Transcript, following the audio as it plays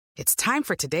It's time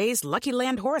for today's Lucky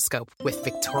Land horoscope with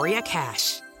Victoria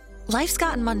Cash. Life's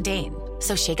gotten mundane,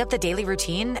 so shake up the daily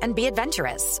routine and be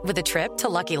adventurous with a trip to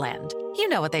Lucky Land. You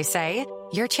know what they say,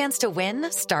 your chance to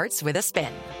win starts with a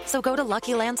spin. So go to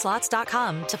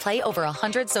LuckyLandSlots.com to play over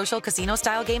 100 social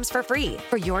casino-style games for free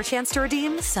for your chance to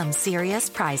redeem some serious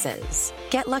prizes.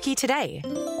 Get lucky today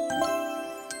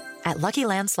at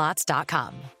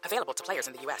LuckyLandSlots.com. Available to players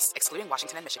in the U.S., excluding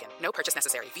Washington and Michigan. No purchase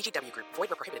necessary. VGW Group. Void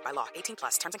where prohibited by law.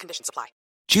 18+. Terms and conditions apply.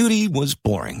 Judy was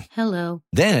boring. Hello.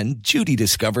 Then Judy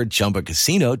discovered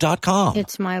ChumbaCasino.com.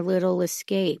 It's my little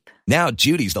escape. Now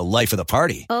Judy's the life of the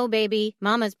party. Oh, baby,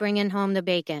 mama's bringing home the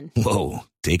bacon. Whoa,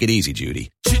 take it easy,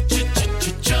 Judy.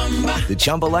 The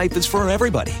Chumba life is for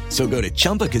everybody. So go to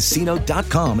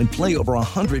ChumbaCasino.com and play over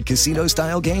 100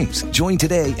 casino-style games. Join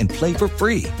today and play for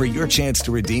free for your chance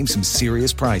to redeem some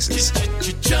serious prizes.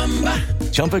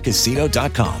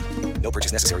 ChumbaCasino.com. No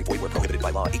purchase necessary. Void where prohibited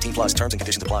by law. 18+. Terms and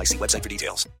conditions apply. See website for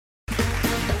details.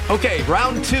 Okay,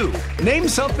 round two. Name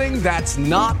something that's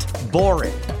not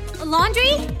boring. A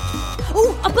laundry?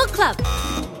 Ooh, a book club.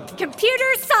 Computer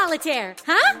solitaire,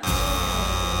 huh?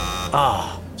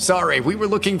 Ah, sorry. We were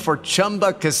looking for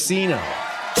Chumba Casino.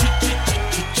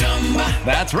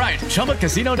 That's right.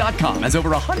 ChumbaCasino.com has over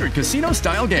 100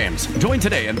 casino-style games. Join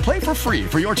today and play for free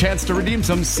for your chance to redeem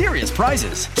some serious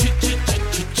prizes.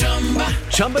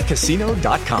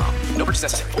 ChumbaCasino.com. No purchase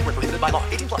necessary. Void where prohibited by law.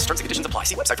 18+. Terms and conditions apply.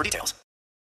 See website for details.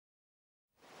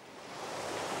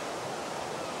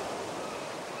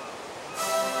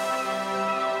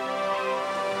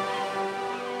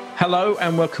 Hello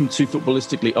and welcome to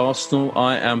Footballistically Arsenal.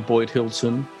 I am Boyd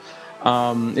Hilton.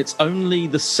 It's only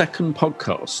the second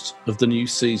podcast of the new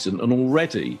season, and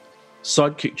already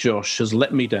Sidekick Josh has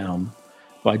let me down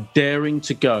by daring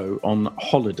to go on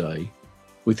holiday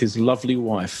with his lovely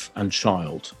wife and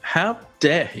child. How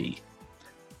dare he?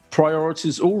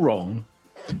 Priorities all wrong,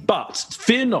 but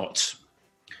fear not.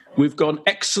 We've got an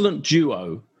excellent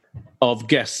duo of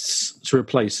guests to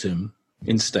replace him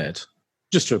instead.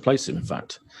 Just to replace him, in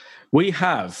fact. We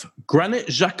have Granit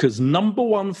Xhaka's number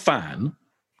one fan,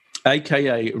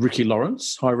 a.k.a. Ricky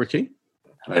Lawrence. Hi, Ricky.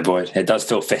 Hello, Boyd. It does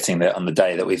feel fitting that on the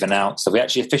day that we've announced. Have we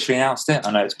actually officially announced it?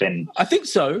 I know it's been... I think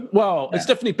so. Well, It's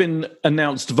definitely been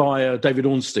announced via David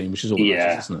Ornstein, which is all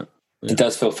isn't it? Yeah. It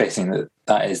does feel fitting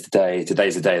that is the day.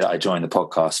 Today's the day that I joined the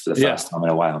podcast for the first time in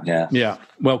a while. Yeah. Yeah.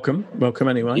 Welcome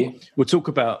anyway. We'll talk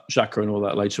about Xhaka and all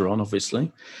that later on,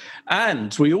 obviously.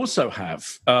 And we also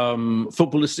have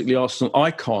Footballistically Arsenal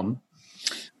icon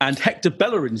and Hector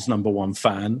Bellerin's number one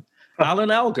fan, Alan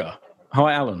Alger.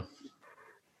 Hi, Alan.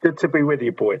 Good to be with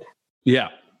you, Boyd. Yeah,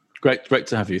 great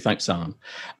to have you. Thanks, Alan.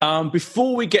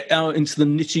 Before we get out into the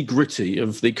nitty-gritty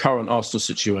of the current Arsenal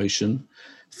situation,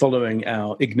 following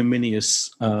our ignominious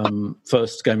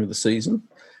first game of the season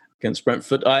against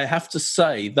Brentford, I have to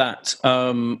say that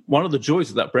one of the joys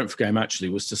of that Brentford game actually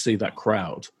was to see that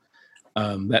crowd,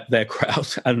 their crowd,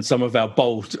 and some of our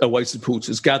bold away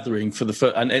supporters gathering for the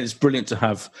first. And it's brilliant to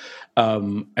have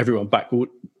everyone back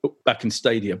in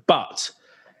stadia. But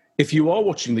if you are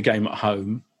watching the game at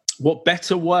home, what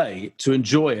better way to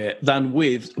enjoy it than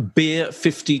with Beer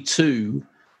 52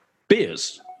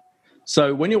 beers?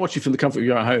 So when you're watching from the comfort of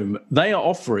your own home, they are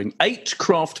offering 8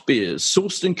 craft beers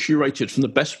sourced and curated from the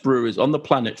best brewers on the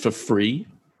planet for free.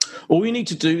 All you need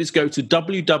to do is go to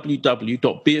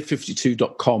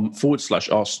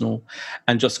www.beer52.com/Arsenal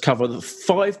and just cover the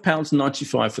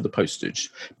 £5.95 for the postage.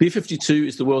 Beer 52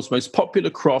 is the world's most popular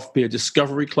craft beer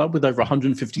discovery club with over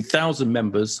 150,000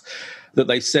 members that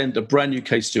they send a brand new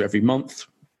case to every month.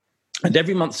 And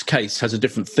every month's case has a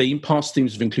different theme. Past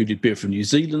themes have included beer from New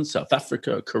Zealand, South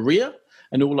Africa, Korea,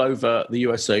 and all over the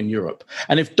USA and Europe.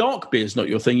 And if dark beer is not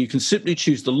your thing, you can simply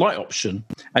choose the light option,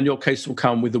 and your case will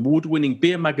come with award-winning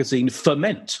beer magazine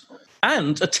Ferment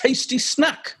and a tasty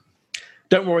snack.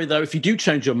 Don't worry, though, if you do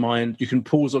change your mind, you can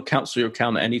pause or cancel your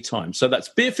account at any time. So that's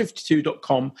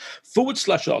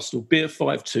beer52.com/Arsenal,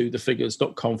 beer52, the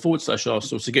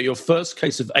figures.com/Arsenal to get your first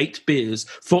case of 8 beers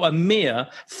for a mere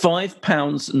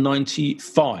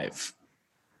 £5.95.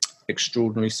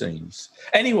 Extraordinary scenes.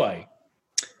 Anyway,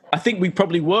 I think we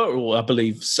probably were all, I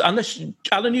believe. Unless,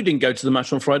 Alan, you didn't go to the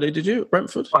match on Friday, did you, at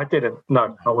Brentford? I didn't.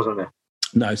 No, I wasn't there.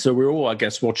 No, so we're all, I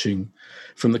guess, watching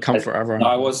from the comfort of our own.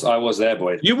 I was there,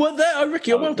 Boyd. You were there? Oh,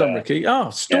 Ricky, well done, Ricky.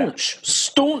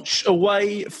 Staunch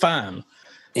away fan.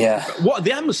 Yeah. What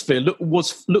the atmosphere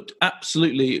looked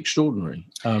absolutely extraordinary.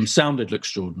 Sounded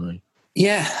extraordinary.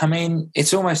 Yeah, I mean,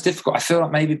 it's almost difficult. I feel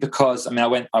like maybe because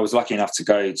I was lucky enough to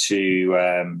go to.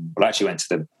 I actually went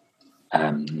to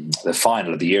the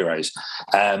final of the Euros.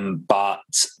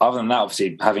 But other than that,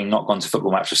 obviously, having not gone to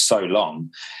football match for so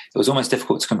long, it was almost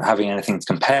difficult to having anything to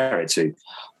compare it to.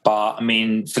 But I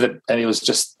mean, it was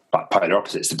just like polar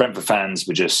opposites. The Brentford fans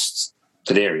were just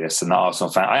delirious, and the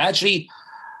Arsenal fan.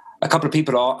 A couple of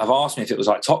people have asked me if it was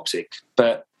like toxic,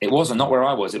 but it wasn't. Not where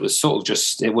I was. It was sort of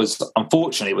just. It was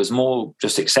unfortunately. It was more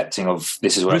just accepting of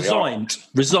this is where we are.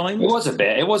 Resigned. It was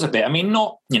a bit. I mean,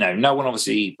 not no one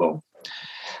obviously. Well,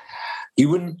 you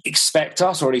wouldn't expect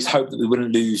us, or at least hope that we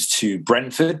wouldn't lose to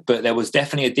Brentford, but there was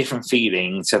definitely a different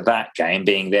feeling to that game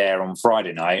being there on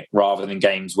Friday night rather than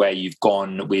games where you've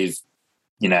gone with,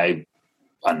 I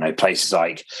don't know, places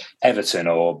like Everton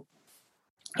or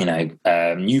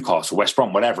Newcastle, West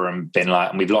Brom, whatever, and been like,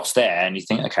 and we've lost there, and you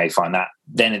think, okay, fine, that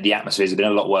then the atmosphere has been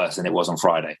a lot worse than it was on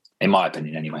Friday, in my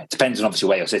opinion, anyway. It depends on obviously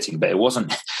where you're sitting, but it wasn't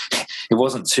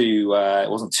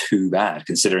too bad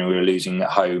considering we were losing at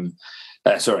home.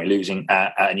 Losing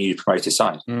at a newly promoted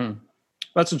side.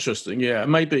 That's interesting. Yeah,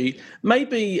 maybe,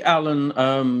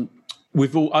 Alan.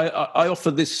 We've all. I offer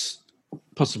this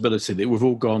possibility that we've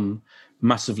all gone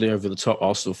massively over the top,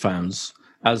 Arsenal fans,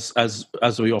 as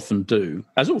we often do,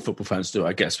 as all football fans do,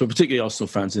 I guess, but particularly Arsenal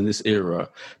fans in this era,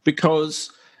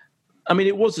 because I mean,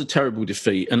 it was a terrible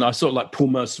defeat, and I saw like Paul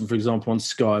Merson, for example, on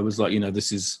Sky was like,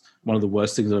 this is one of the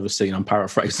worst things I've ever seen. I'm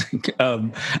paraphrasing.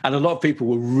 And a lot of people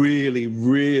were really,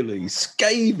 really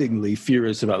scathingly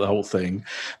furious about the whole thing.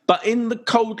 But in the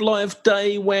cold light of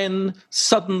day, when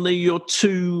suddenly your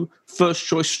two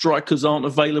first-choice strikers aren't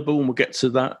available, and we'll get to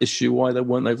that issue, why they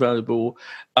weren't available.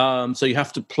 So you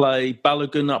have to play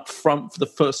Balogun up front for the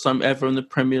first time ever in the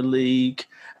Premier League.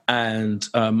 And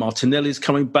Martinelli's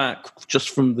coming back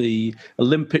just from the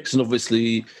Olympics and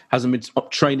obviously hasn't been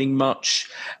up training much.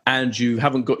 And you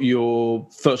haven't got your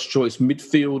first choice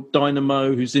midfield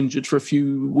dynamo who's injured for a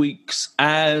few weeks,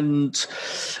 and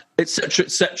et cetera,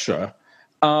 et cetera.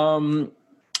 And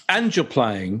you're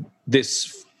playing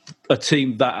a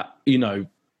team that,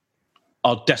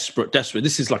 are desperate.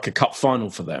 This is like a cup final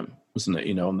for them, isn't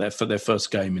it? For their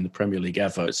first game in the Premier League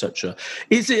ever, et cetera.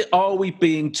 Are we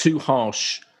being too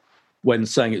harsh when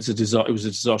saying it was a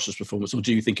disastrous performance, or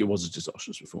do you think it was a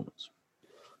disastrous performance?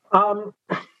 I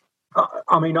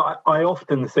mean, I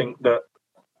often think that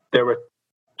there are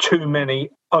too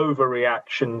many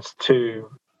overreactions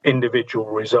to individual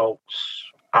results,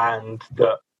 and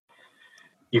that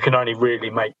you can only really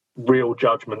make real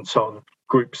judgments on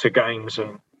groups of games.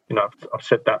 And I've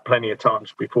said that plenty of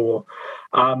times before.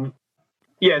 I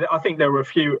think there were a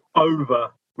few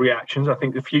overreactions. I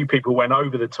think a few people went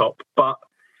over the top, but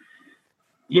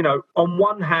on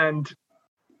one hand,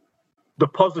 the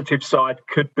positive side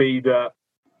could be that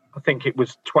I think it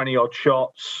was 20-odd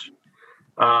shots,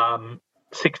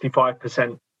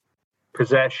 65%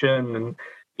 possession. And,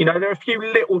 there are a few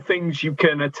little things you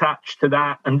can attach to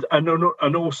that. And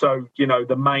also,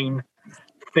 the main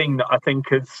thing that I think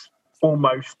has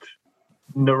almost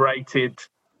narrated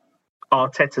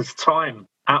Arteta's time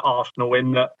at Arsenal,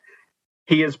 in that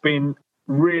he has been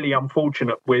really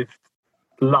unfortunate with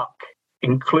luck,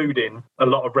 including a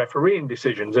lot of refereeing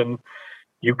decisions. And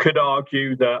you could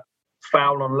argue that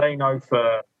foul on Leno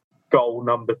for goal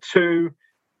number 2,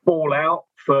 ball out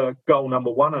for goal number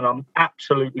 1, and I'm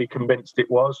absolutely convinced it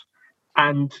was,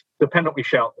 and the penalty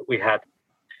shout that we had.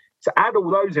 To add all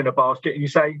those in a basket, and you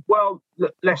say, well,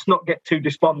 let's not get too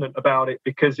despondent about it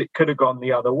because it could have gone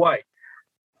the other way.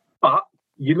 But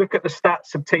you look at the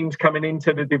stats of teams coming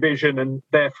into the division and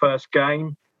their first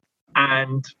game,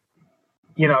 and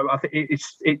I think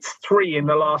it's 3 in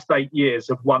the last 8 years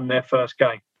have won their first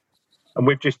game, and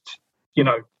we've just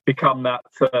become that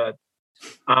third.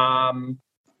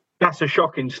 That's a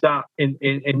shocking stat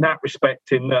in that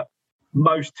respect, in that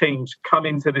most teams come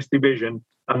into this division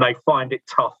and they find it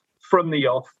tough from the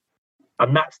off,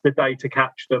 and that's the day to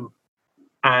catch them.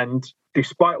 And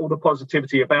despite all the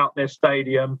positivity about their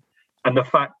stadium and the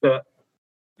fact that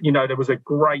there was a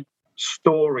great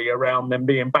story around them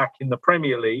being back in the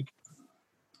Premier League,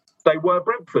 they were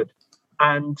Brentford.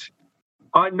 And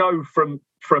I know from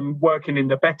working in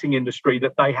the betting industry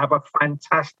that they have a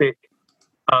fantastic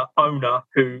owner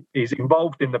who is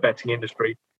involved in the betting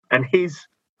industry, and his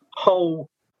whole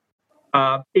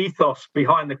ethos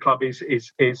behind the club is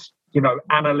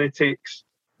analytics,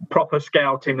 proper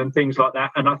scouting and things like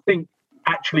that. And I think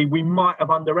actually we might have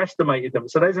underestimated them.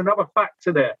 So there's another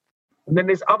factor there. And then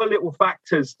there's other little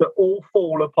factors that all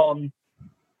fall upon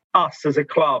us as a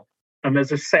club and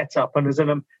as a setup and as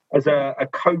a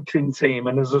coaching team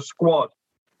and as a squad.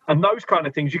 And those kind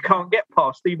of things you can't get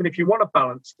past, even if you want to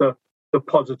balance the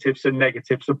positives and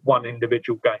negatives of one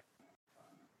individual game.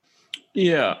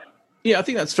 Yeah, I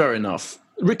think that's fair enough.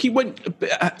 Ricky,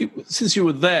 since you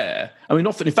were there, I mean,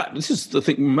 often, in fact, this is the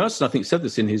thing. Merson, I think, said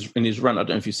this in his run. I don't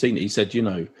know if you've seen it. He said,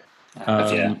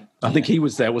 I think he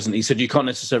was there, wasn't he? He said you can't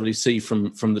necessarily see from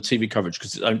the TV coverage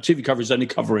because TV coverage is only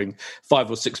covering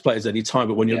 5 or 6 players at any time.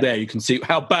 But when you're there, you can see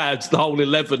how bad the whole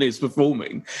 11 is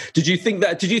performing. Did you think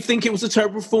it was a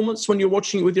terrible performance when you're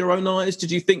watching it with your own eyes?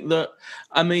 Did you think that?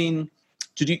 I mean,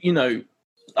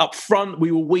 up front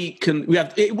we were weak, and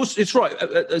it's right.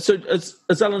 So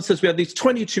as Alan says, we had these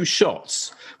 22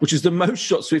 shots, which is the most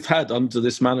shots we've had under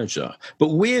this manager. But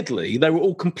weirdly, they were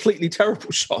all completely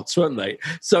terrible shots, weren't they?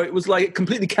 So it was like it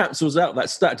completely cancels out that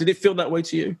stat. Did it feel that way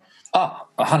to you?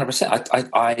 100%.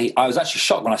 I was actually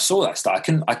shocked when I saw that stat.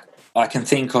 I can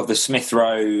think of the Smith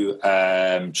Rowe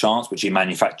chance, which he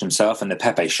manufactured himself, and the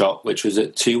Pepe shot, which was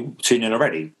at 2-0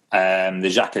 already. The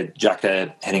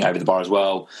Xhaka heading over the bar as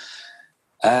well.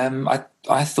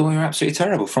 I thought we were absolutely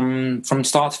terrible from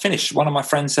start to finish. One of my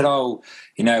friends said,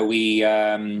 we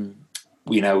had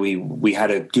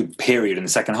a good period in the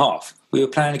second half. We were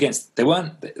playing against, they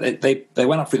went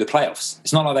up through the playoffs.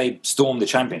 It's not like they stormed the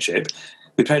championship.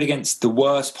 We played against the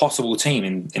worst possible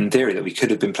team in theory that we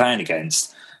could have been playing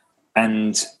against,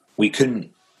 and we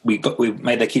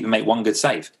made their keeper make one good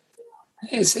save.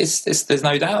 There's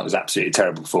no doubt it was absolutely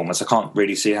terrible performance. I can't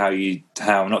really see how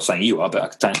I'm not saying you are,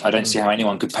 but I don't see how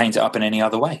anyone could paint it up in any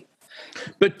other way.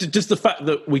 But just the fact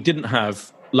that we didn't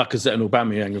have Lacazette and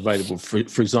Aubameyang available, for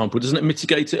example, doesn't it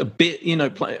mitigate it a bit?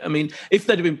 I mean, if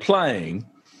they'd have been playing,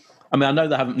 I mean, I know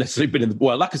they haven't necessarily been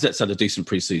Lacazette's had a decent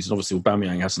pre-season. Obviously,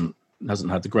 Aubameyang hasn't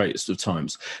had the greatest of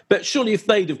times. But surely if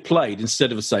they'd have played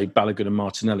instead of, say, Balogun and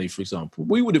Martinelli, for example,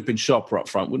 we would have been sharper up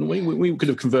front, wouldn't we? We could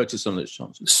have converted some of those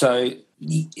chances. So,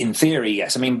 in theory,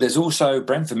 yes. I mean, there's also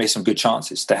Brentford missed some good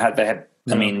chances. They had.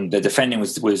 I mean, the defending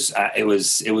was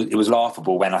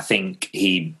laughable when I think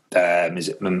he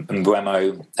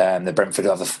Mbeumo, the Brentford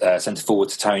other centre forward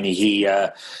to Tony, he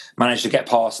managed to get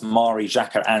past Mari,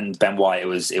 Xhaka, and Ben White. It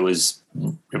was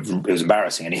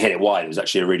embarrassing, and he hit it wide. It was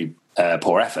actually a really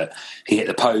poor effort. He hit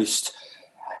the post.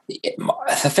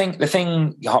 The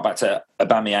thing. You hark back to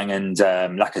Aubameyang and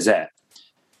Lacazette.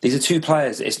 These are two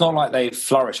players. It's not like they've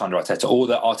flourished under Arteta, or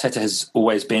that Arteta has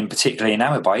always been particularly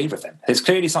enamoured by either of them. There's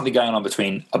clearly something going on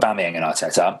between Aubameyang and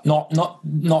Arteta.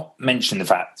 Not mention the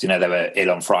fact they were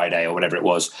ill on Friday or whatever it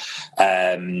was.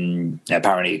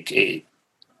 Apparently it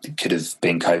could have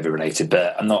been COVID related,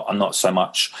 but I'm not so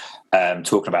much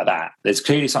talking about that. There's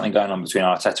clearly something going on between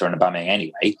Arteta and Aubameyang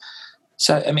anyway.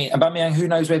 So, I mean, Aubameyang, who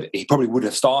knows whether he probably would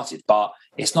have started, but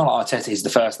it's not like Arteta is the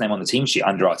first name on the team sheet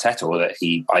under Arteta, or that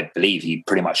I believe he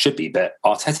pretty much should be. But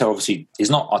Arteta obviously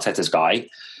is not Arteta's guy.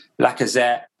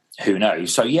 Lacazette, who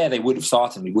knows? So, yeah, they would have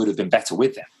started. We would have been better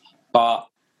with them. But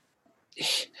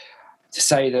to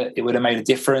say that it would have made a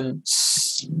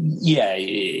difference, yeah,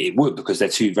 it would, because they're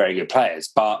two very good players.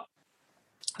 But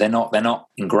they're not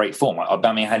in great form.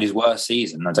 Aubameyang had his worst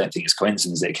season. I don't think it's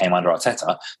coincidence that it came under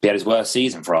Arteta. He had his worst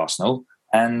season for Arsenal,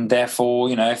 and therefore,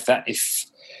 if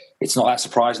it's not that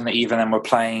surprising that even them weren't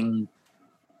playing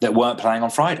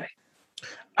on Friday.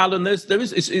 Alan,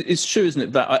 it's true, isn't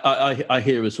it? That I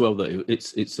hear as well that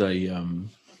it's a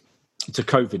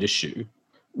COVID issue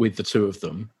with the two of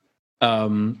them.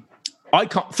 I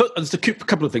can't. There's a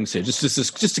couple of things here,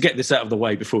 just to get this out of the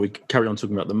way before we carry on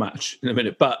talking about the match in a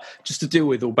minute. But just to deal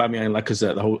with Aubameyang and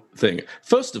Lacazette, the whole thing.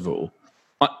 First of all,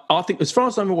 I think, as far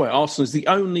as I'm aware, Arsenal is the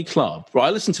only club. Right, I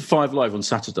listened to 5 Live on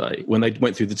Saturday when they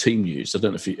went through the team news. I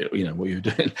don't know if you know what you were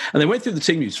doing, and they went through the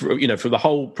team news for the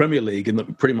whole Premier League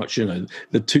and pretty much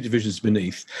the 2 divisions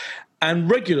beneath. And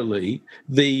regularly,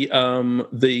 the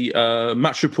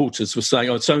match reporters were saying,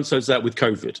 "Oh, so and so's out with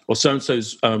COVID, or so and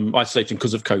so's isolating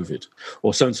because of COVID,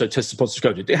 or so and so tested positive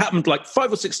for COVID." It happened like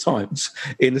 5 or 6 times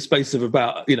in the space of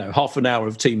about half an hour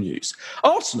of team news.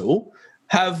 Arsenal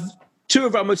have 2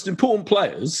 of our most important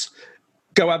players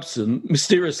go absent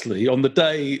mysteriously on the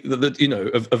day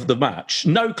of the match.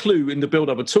 No clue in the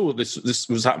build-up at all this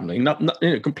was happening.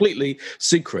 Completely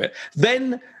secret.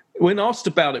 Then, when asked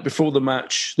about it before the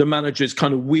match, the manager is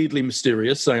kind of weirdly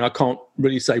mysterious, saying, "I can't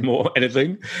really say more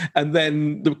anything." And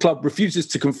then the club refuses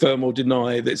to confirm or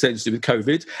deny that it's anything to do with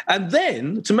COVID. And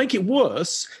then, to make it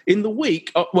worse, in the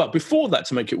week, before that,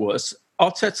 to make it worse,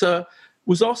 Arteta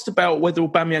was asked about whether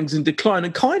Aubameyang's in decline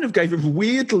and kind of gave a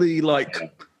weirdly,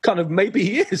 kind of maybe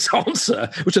he is answer,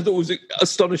 which I thought was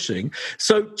astonishing.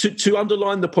 So to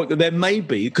underline the point that there may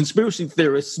be, conspiracy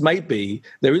theorists, maybe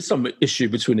there is some issue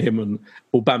between him and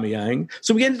Aubameyang.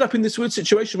 So we ended up in this weird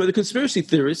situation where the conspiracy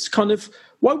theorists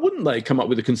why wouldn't they come up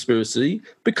with a conspiracy?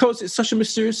 Because it's such a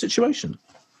mysterious situation.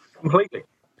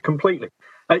 Completely.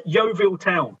 Yeovil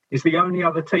Town is the only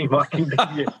other team I can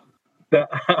give you that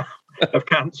have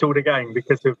cancelled a game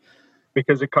because of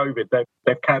COVID.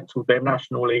 They've cancelled their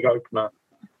National League opener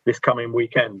this coming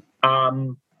weekend.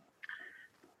 I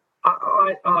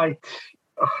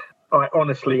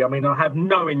honestly, I mean, I have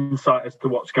no insight as to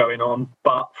what's going on,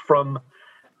 but from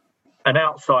an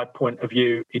outside point of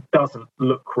view, it doesn't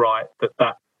look right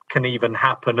that can even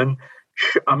happen. And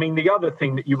I mean, the other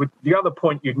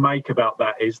point you'd make about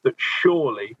that is that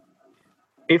surely,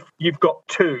 if you've got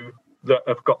two that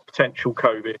have got potential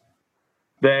COVID,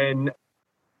 then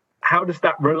how does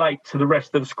that relate to the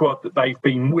rest of the squad that they've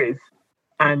been with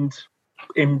and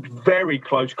in very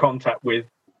close contact with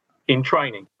in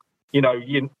training? You know,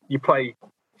 you play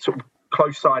sort of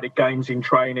close-sided games in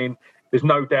training. There's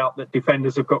no doubt that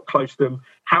defenders have got close to them.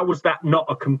 How was that not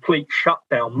a complete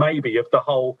shutdown, maybe, of the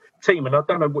whole team? And I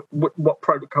don't know what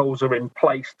protocols are in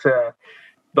place to,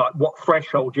 like, what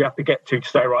threshold you have to get to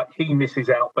say, right, he misses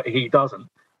out, but he doesn't.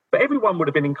 But everyone would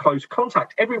have been in close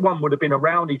contact. Everyone would have been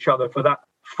around each other for that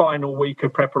final week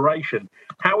of preparation.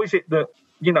 How is it that,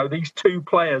 you know, these two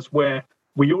players where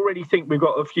we already think we've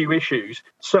got a few issues,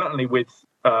 certainly with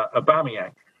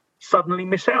Aubameyang, suddenly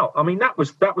miss out? I mean, that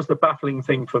was the baffling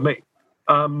thing for me.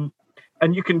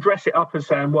 And you can dress it up as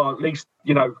saying, well, at least,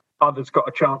 you know, others got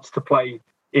a chance to play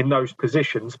in those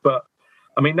positions. But,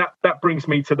 I mean, that brings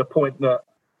me to the point that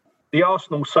the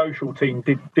Arsenal social team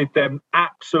did them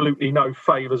absolutely no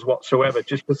favours whatsoever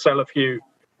just to sell a few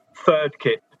third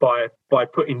kits by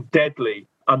putting Deadly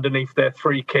underneath their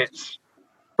three kits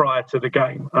prior to the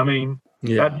game. I mean,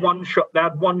 they had one shot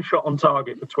on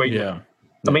target between them.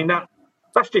 I mean,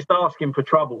 that's just asking for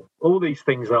trouble. All these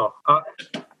things are.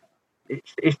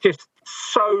 It's just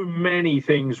so many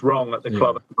things wrong at the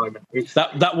club at the moment.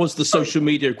 That was the social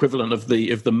media equivalent of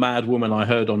the mad woman I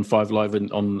heard on 5 Live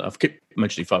I've kept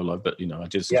mentioning 5 Live, but you know I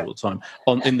just all the time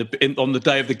on the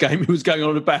day of the game. Who was going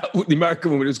on about the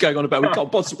American woman who was going on about we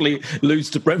can't possibly lose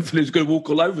to Brentford, who's going to walk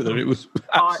all over them. It was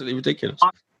absolutely ridiculous.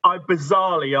 I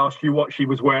bizarrely asked you what she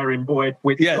was wearing, Boyd,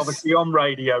 which obviously on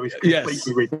radio is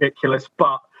completely ridiculous,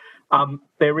 but.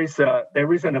 There is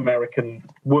an American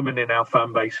woman in our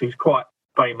fan base who's quite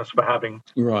famous for having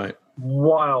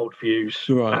wild views,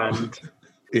 and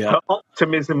her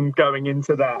optimism going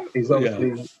into that is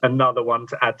obviously another one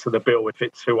to add to the bill if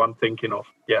it's who I'm thinking of.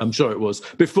 Yeah, I'm sure it was.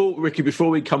 Before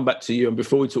we come back to you and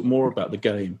before we talk more about the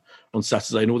game on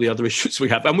Saturday and all the other issues we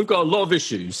have, and we've got a lot of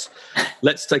issues,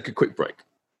 let's take a quick break.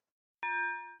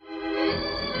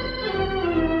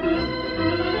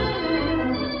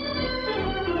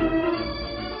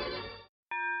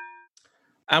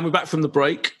 And we're back from the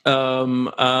break.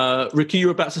 Ricky, you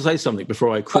were about to say something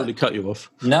before I cruelly cut you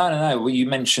off. No. Well, you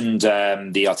mentioned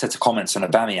the Arteta comments on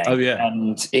Aubameyang. Oh, yeah.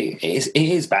 And it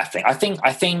is baffling. I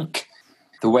think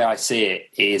the way I see it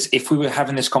is if we were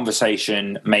having this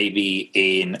conversation maybe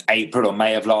in April or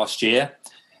May of last year,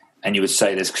 and you would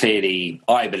say there's clearly,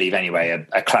 I believe anyway,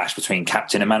 a clash between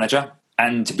captain and manager.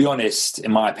 And to be honest,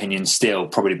 in my opinion, still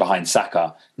probably behind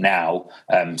Saka now,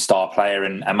 star player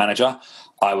and manager.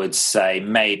 I would say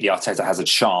maybe Arteta has a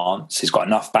chance. He's got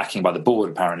enough backing by the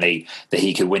board, apparently, that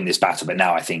he could win this battle. But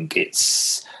now I think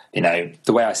it's, you know,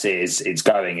 the way I see it is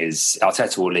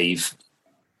Arteta will leave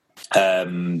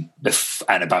and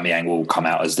Aubameyang will come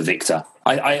out as the victor.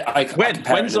 When's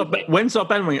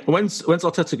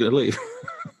Arteta going to leave?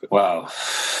 Well...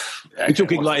 You're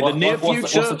talking like the near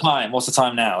future? What's the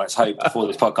time now? Let's hope before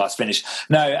this podcast finished.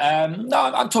 No,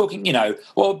 I'm talking, you know,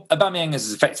 well, Aubameyang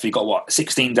has effectively got,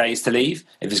 16 days to leave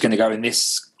if he's going to go in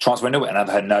this transfer window, and I've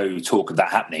heard no talk of that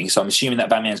happening. So I'm assuming that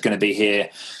Aubameyang's going to be here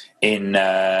in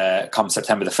come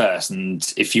September the 1st.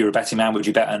 And if you're a betting man, would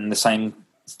you bet on the same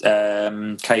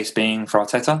case being for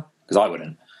Arteta? Because I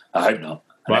wouldn't. I hope not.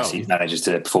 Unless he manages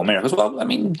to perform miracles. Well, I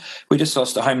mean, we just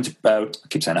lost at home to... I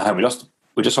keep saying at home.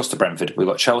 We just lost to Brentford. We've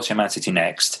got Chelsea and Man City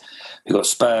next. We've got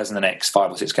Spurs in the next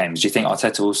 5 or 6 games. Do you think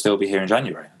Arteta will still be here in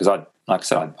January? Because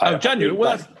January?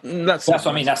 Well, that's what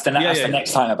I mean. That's the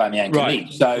next time Aubameyang can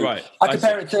leave. So I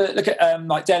compare it to, look at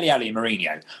like Dele Alli and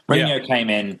Mourinho. Mourinho came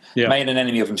in, made an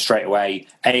enemy of him straight away,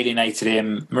 alienated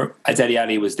him. Dele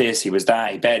Alli was this, he was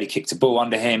that. He barely kicked a ball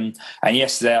under him. And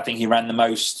yesterday, I think he ran the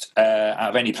most out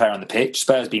of any player on the pitch.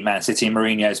 Spurs beat Man City, and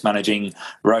Mourinho's managing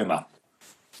Roma.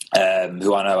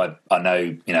 Who I know,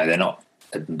 you know, they're not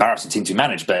an embarrassing team to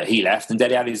manage, but he left and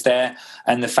Dele Alli's there,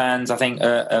 and the fans, I think,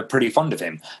 are pretty fond of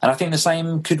him. And I think the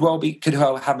same could well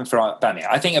happen for Aubameyang.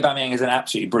 I think Aubameyang is an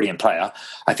absolutely brilliant player.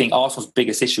 I think Arsenal's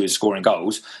biggest issue is scoring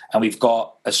goals, and we've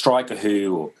got a striker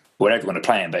who, whatever you want to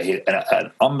play him, but he's an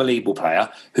unbelievable player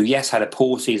who, yes, had a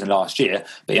poor season last year,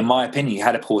 but in my opinion, he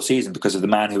had a poor season because of the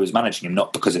man who was managing him,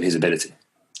 not because of his ability.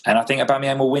 And I think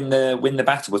Aubameyang will win the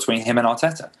battle between him and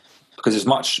Arteta, because it's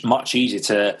much easier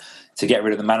to get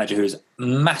rid of the manager who is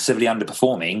massively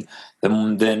underperforming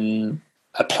than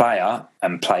a player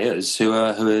and players who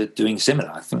are doing similar.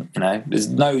 I think, there's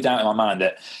no doubt in my mind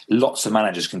that lots of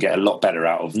managers can get a lot better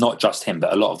out of not just him,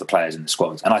 but a lot of the players in the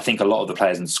squad. And I think a lot of the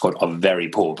players in the squad are very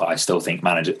poor, but I still think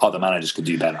other managers could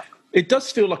do better. It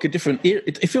does feel like a different era.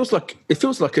 It feels like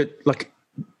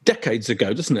decades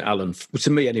ago, doesn't it, Alan? To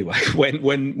me, anyway,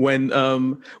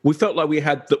 when we felt like we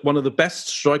had one of the best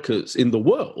strikers in the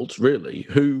world, really,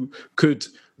 who could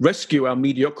rescue our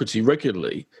mediocrity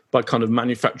regularly by kind of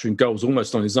manufacturing goals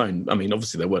almost on his own. I mean,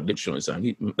 obviously they weren't literally on his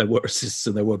own. There were assists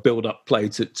and there were build-up play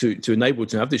to enable him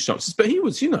to have these chances. But he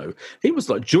was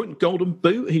like joint golden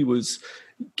boot. He was,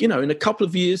 in a couple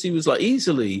of years, he was like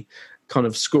easily kind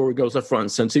of scoring goals left, right,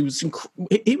 and centre.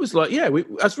 He was like,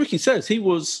 as Ricky says, he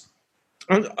was.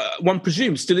 And one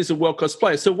presumes still is a world-class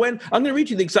player. So I'm going to read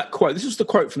you the exact quote. This was the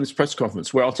quote from this press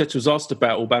conference where Arteta was asked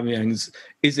about Aubameyang's,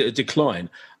 is it a decline?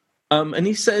 And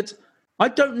he said, I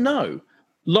don't know.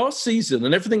 Last season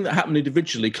and everything that happened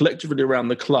individually, collectively around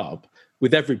the club,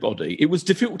 with everybody, it was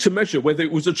difficult to measure whether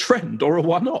it was a trend or a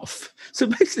one-off. So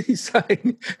basically he's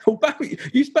saying,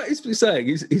 he's basically saying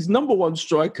his number one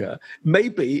striker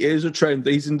maybe is a trend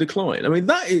that he's in decline. I mean,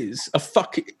 that is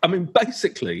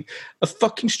basically a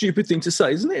fucking stupid thing to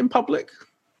say, isn't it, in public?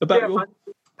 And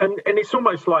it's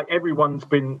almost like everyone's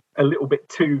been a little bit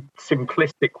too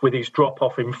simplistic with his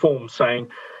drop-off in form, saying,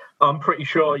 I'm pretty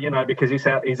sure, because he's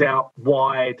out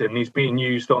wide and he's being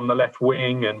used on the left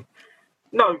wing. And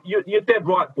no, you're dead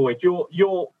right, Boyd.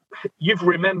 You've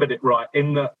remembered it right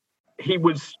in that he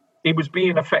was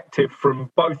being effective from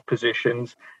both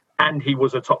positions, and he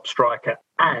was a top striker,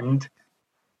 and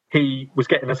he was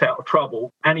getting us out of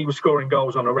trouble, and he was scoring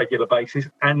goals on a regular basis.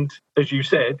 And as you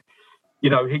said,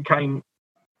 he came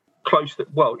close to,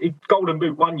 he golden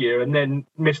boot one year and then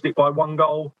missed it by one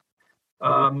goal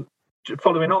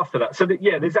following after that. So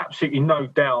there's absolutely no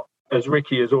doubt, as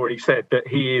Ricky has already said, that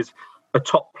he is a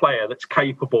top player that's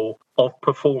capable of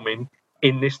performing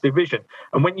in this division.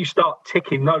 And when you start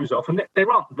ticking those off, and there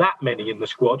aren't that many in the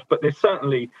squad, but there's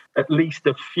certainly at least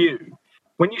a few.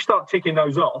 When you start ticking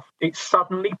those off, it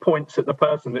suddenly points at the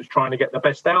person that's trying to get the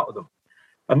best out of them.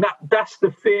 And that's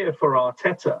the fear for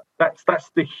Arteta. That's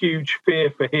the huge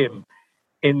fear for him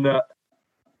in that.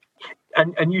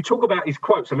 And you talk about his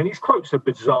quotes. I mean, his quotes are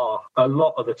bizarre a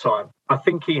lot of the time. I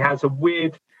think he has a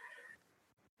weird...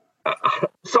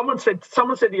 Someone said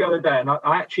the other day, and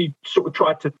I actually sort of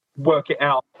tried to work it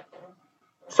out.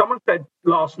 Someone said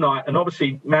last night, and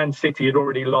obviously Man City had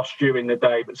already lost during the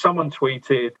day, but someone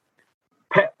tweeted,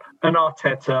 Pep and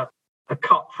Arteta are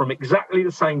cut from exactly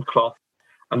the same cloth,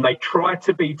 and they try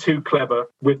to be too clever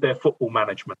with their football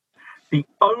management. The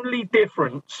only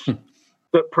difference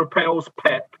that propels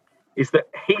Pep is that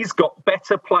he's got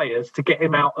better players to get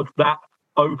him out of that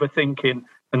overthinking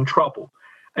and trouble.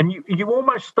 And you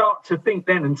almost start to think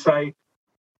then and say,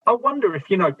 I wonder if,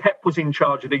 Pep was in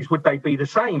charge of these, would they be the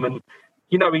same? And,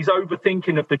 he's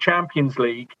overthinking of the Champions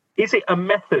League. Is it a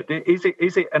method? Is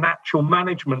it an actual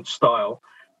management style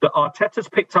that Arteta's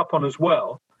picked up on as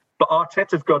well? But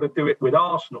Arteta's got to do it with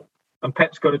Arsenal and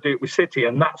Pep's got to do it with City.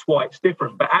 And that's why it's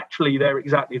different. But actually, they're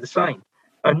exactly the same.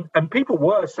 And people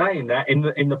were saying that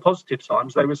in the positive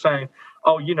times. They were saying,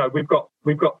 oh,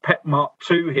 we've got Pep Mark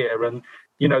II here, and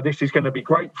this is going to be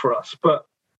great for us. But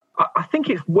I think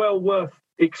it's well worth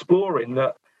exploring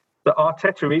that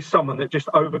Arteta is someone that just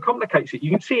overcomplicates it. You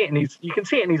can see it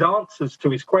in his answers to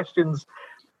his questions,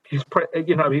 his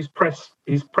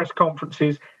press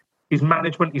conferences, his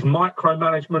management, his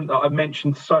micromanagement that I've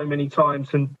mentioned so many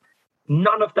times, and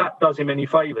none of that does him any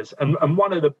favours. And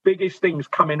one of the biggest things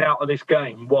coming out of this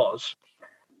game was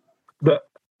that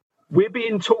we're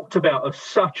being talked about as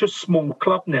such a small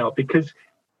club now, because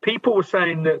people were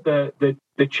saying that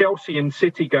the Chelsea and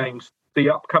City games, the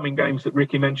upcoming games that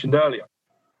Ricky mentioned earlier,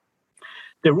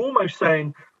 they're almost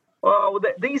saying,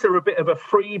 these are a bit of a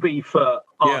freebie for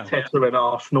Arteta and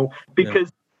Arsenal,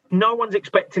 because no one's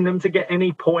expecting them to get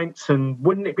any points, and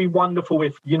wouldn't it be wonderful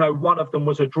if, one of them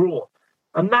was a draw?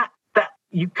 And that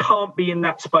you can't be in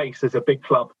that space as a big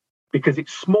club, because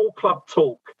it's small club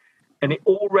talk and it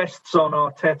all rests on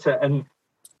Arteta. And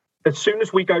as soon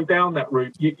as we go down that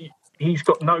route, he's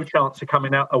got no chance of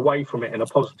coming out away from it in a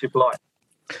positive light.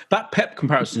 That Pep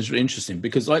comparison is really interesting,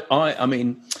 because I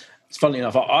mean, it's funny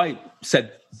enough, I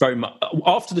said very much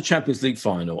after the Champions League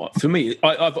final, for me,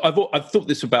 I've thought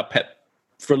this about Pep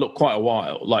for quite a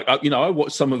while. Like, I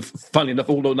watched some of, funnily enough,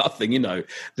 All or Nothing,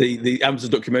 the Amazon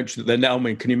documentary that they're now,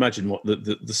 can you imagine what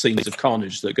the scenes of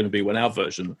carnage that are going to be when our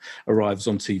version arrives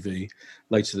on TV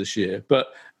later this year?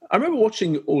 But I remember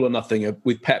watching All or Nothing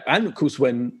with Pep, and of course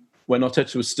when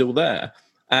Arteta was still there,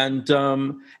 and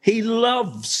he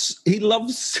loves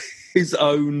his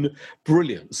own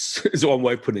brilliance, is one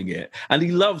way of putting it. And he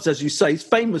loves, as you say, he's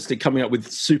famously coming up with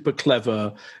super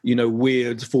clever,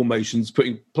 weird formations,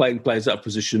 playing players out of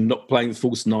position, not playing the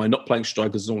false nine, not playing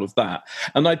strikers and all of that.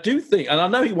 And I do think, and I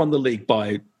know he won the league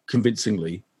by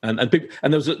convincingly, and there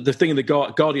was the thing in the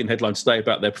Guardian headline today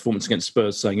about their performance against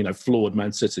Spurs saying, flawed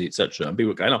Man City, etc. And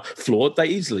people were going, flawed, they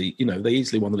easily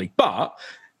won the league. But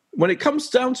when it comes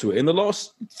down to it, in the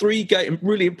last 3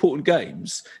 really important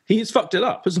games, he has fucked it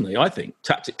up, hasn't he? I think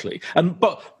tactically,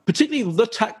 but particularly the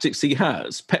tactics he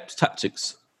has, Pep's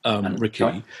tactics.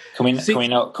 Ricky, can we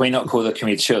not call the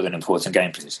Community Shield an important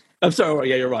game, please? I'm sorry.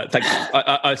 Yeah, you're right. Thank you.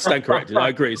 I stand corrected. I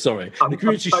agree. Sorry, the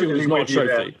Community Shield is not a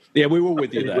trophy. Yeah, we were all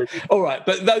with you there. All right,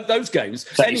 but those games.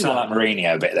 You sound like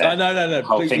Mourinho a bit there.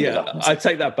 No. I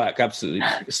take that back. Absolutely,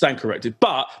 stand corrected.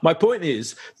 But my point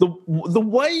is the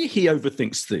way he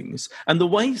overthinks things and the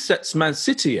way he sets Man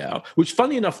City out, which,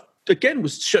 funny enough, again,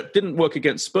 didn't work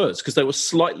against Spurs because they were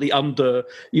slightly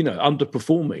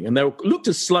underperforming, and they looked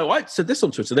as slow. I said this on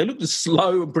Twitter. They looked as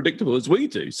slow and predictable as we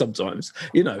do sometimes,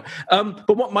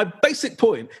 But what my basic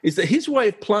point is that his way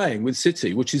of playing with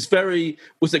City, which is very,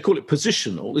 they call it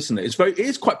positional, isn't it? It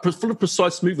is quite full of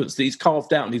precise movements that he's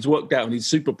carved out and he's worked out in his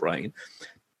super brain.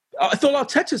 I thought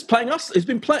Arteta's playing us. We've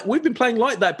been playing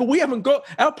like that, but we haven't got,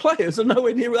 our players are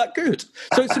nowhere near that good.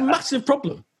 So it's a massive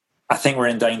problem. I think we're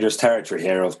in dangerous territory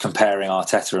here of comparing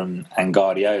Arteta and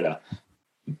Guardiola.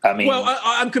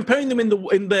 I'm comparing them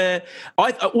in their.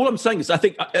 All I'm saying is, I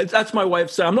think that's my way of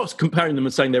saying. I'm not comparing them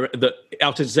and saying that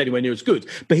Arteta's anywhere near as good,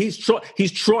 but he's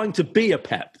trying to be a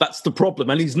Pep. That's the problem,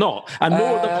 and he's not. And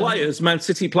more of the players, Man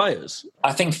City players.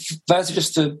 I think first,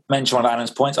 just to mention one of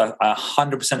Alan's points, I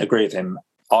 100% agree with him.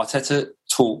 Arteta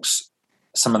talks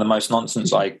some of the most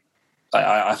nonsense.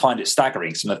 I find it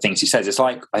staggering, some of the things he says. It's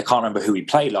like, I can't remember who he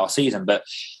played last season, but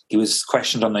he was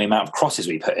questioned on the amount of crosses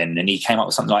we put in, and he came up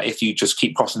with something like, if you just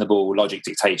keep crossing the ball, logic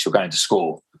dictates you're going to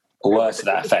score, or words to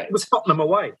that effect. It was Tottenham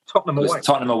away. Tottenham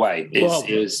away.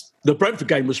 The Brentford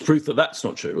game was proof that that's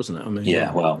not true, wasn't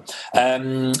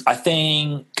it? I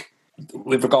think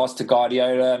with regards to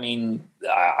Guardiola,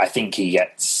 I think he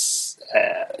gets...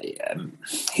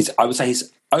 I would say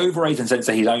he's overrated in the sense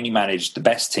that he's only managed the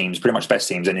best teams, pretty much best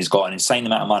teams, and he's got an insane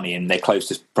amount of money, and they're close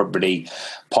to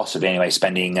possibly anyway,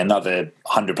 spending another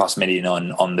 100+ million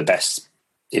on the best,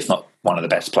 if not one of the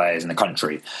best players in the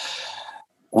country.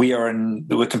 We're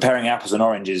comparing apples and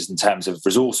oranges in terms of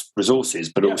resources,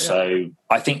 but also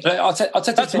I think I'll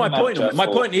that's my point. My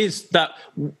point is that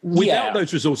without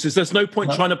those resources, there's no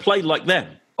point trying to play like them.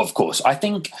 Of course. I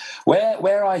think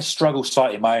where I struggle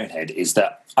slightly in my own head is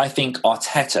that I think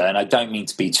Arteta, and I don't mean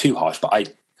to be too harsh, but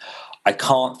I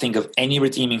can't think of any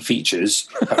redeeming features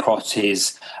across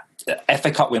his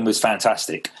FA Cup win was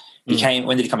fantastic.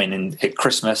 When did he come in at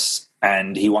Christmas,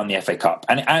 and he won the FA Cup.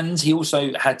 And he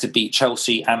also had to beat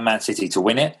Chelsea and Man City to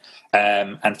win it.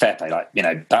 And fair play,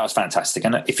 that was fantastic.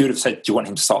 And if you would have said, do you want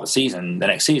him to start the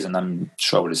next season, I'm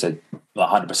sure I would have said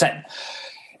 100%.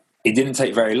 It didn't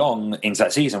take very long into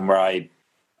that season where I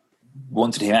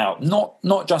wanted him out,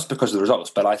 not just because of the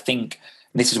results, but I think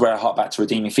this is where I hark back to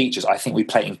redeeming features. I think we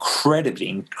play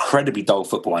incredibly dull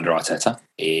football under Arteta.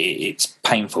 It's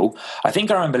painful. I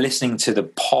think I remember listening to the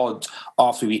pod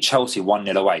after we beat Chelsea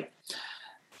 1-0 away.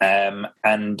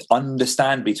 And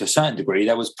understandably, to a certain degree,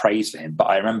 there was praise for him. But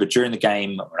I remember during the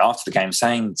game, or after the game,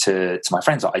 saying to my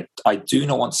friends, I do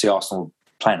not want to see Arsenal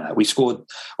playing that. We scored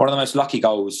one of the most lucky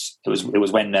goals. It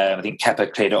was when I think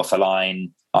Kepa cleared it off the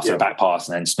line after a back pass,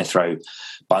 and then Smith Rowe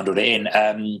bundled it in.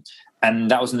 And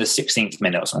that was in the 16th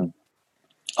minute or something.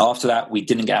 After that, we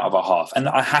didn't get out of our half. And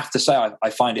I have to say, I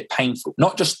find it painful.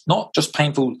 Not just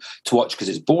painful to watch because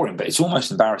it's boring, but it's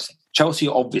almost embarrassing. Chelsea,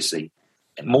 obviously,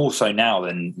 more so now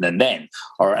than then,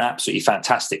 are an absolutely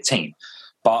fantastic team.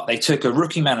 But they took a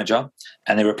rookie manager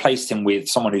and they replaced him with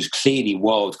someone who's clearly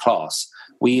world class.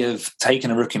 We have taken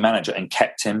a rookie manager and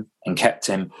kept him.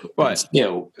 Right.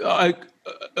 Still, I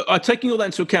taking all that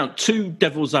into account, 2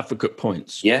 devil's advocate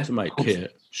points to make here.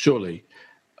 Surely,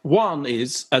 one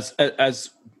is as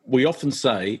we often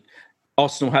say,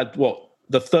 Arsenal had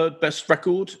the 3rd best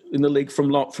record in the league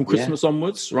from Christmas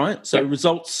onwards, right? So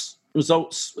results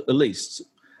at least,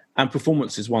 and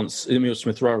performances once Emile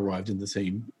Smith-Rowe arrived in the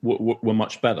team were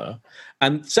much better.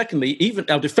 And secondly, even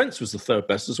our defence was the third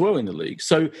best as well in the league.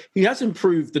 So he has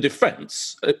improved the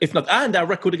defence, if not, and our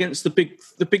record against the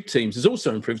big teams has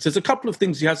also improved. There's a couple of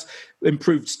things he has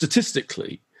improved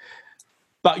statistically,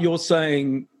 but you're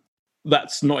saying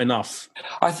that's not enough.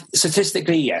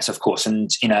 Statistically, yes, of course,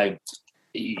 and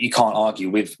you can't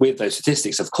argue with those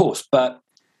statistics, of course, but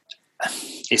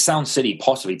it sounds silly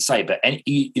possibly to say, but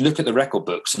you look at the record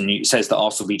books and it says that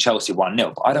Arsenal beat Chelsea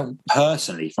 1-0. But I don't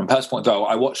personally, from a personal point of view,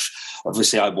 I want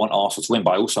Arsenal to win,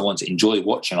 but I also want to enjoy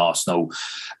watching Arsenal.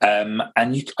 I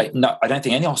don't think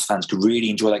any Arsenal fans could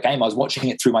really enjoy that game. I was watching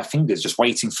it through my fingers, just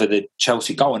waiting for the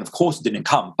Chelsea goal. And of course it didn't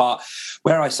come. But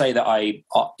where I say that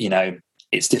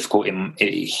it's difficult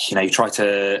you try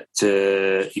to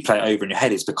you play it over in your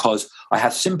head is because I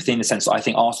have sympathy in the sense that I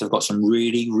think Arsenal have got some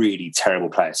really, really terrible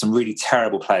players,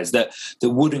 that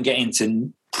wouldn't get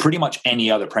into pretty much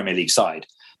any other Premier League side.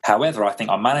 However, I think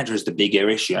our manager is the bigger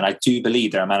issue, and I do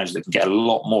believe there are managers that can get a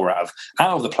lot more out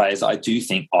of the players that I do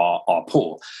think are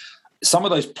poor. Some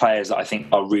of those players that I think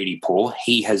are really poor,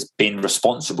 he has been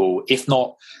responsible, if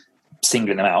not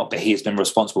singling them out, but he has been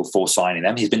responsible for signing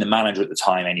them. He's been the manager at the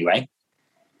time anyway.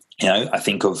 I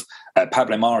think of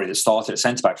Pablo Mari that started at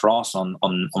centre-back for Arsenal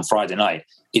on Friday night.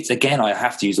 It's, again, I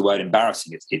have to use the word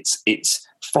embarrassing. It's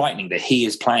frightening that he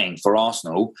is playing for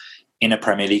Arsenal in a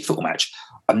Premier League football match.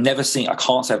 I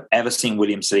can't say I've ever seen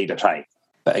William Saliba play.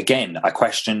 But again, I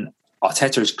question,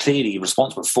 Arteta is clearly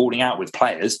responsible for falling out with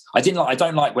players. I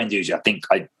don't like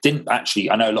Guendouzi.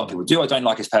 I know a lot of people do. I don't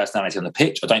like his personality on the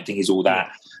pitch. I don't think he's all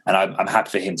that. And I'm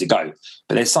happy for him to go.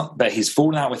 But he's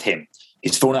fallen out with him.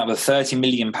 He's fallen out with a £30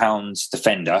 million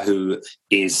defender who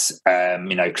is,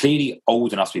 clearly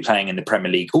old enough to be playing in the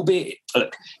Premier League. Albeit,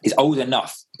 look, he's old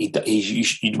enough.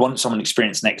 You'd want someone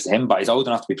experienced next to him, but he's old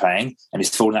enough to be playing, and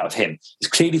he's fallen out with him.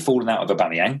 He's clearly fallen out with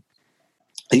Aubameyang.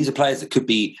 These are players that could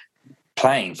be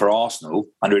playing for Arsenal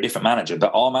under a different manager,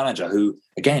 but our manager, who,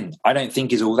 again, I don't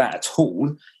think is all that at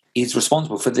all, is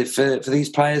responsible for these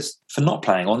players for not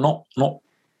playing or not.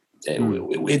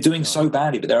 We're doing so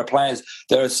badly, but there are players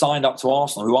that are signed up to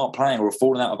Arsenal who aren't playing or are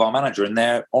falling out of our manager, and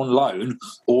they're on loan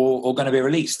or going to be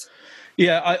released.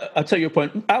 Yeah, I take your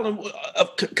point, Alan. A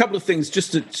couple of things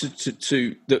just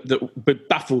that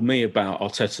baffled me about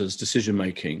Arteta's decision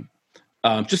making.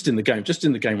 Just in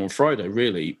the game on Friday,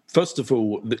 really. First of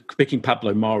all, picking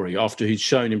Pablo Mari after he'd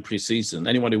shown in pre-season.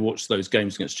 Anyone who watched those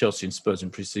games against Chelsea and Spurs in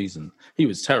pre-season, he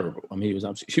was terrible. I mean, he was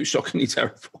shockingly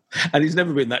terrible. And he's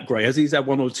never been that great. He's had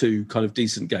one or two kind of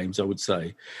decent games, I would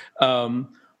say.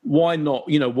 Why not?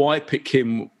 Why pick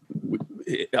him?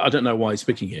 I don't know why he's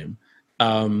picking him.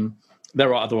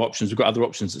 There are other options. We've got other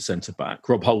options at centre back.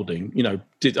 Rob Holding,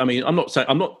 I'm not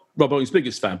Rob Holding's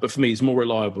biggest fan, but for me, he's more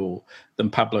reliable than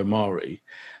Pablo Mari.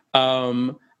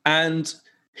 And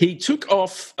he took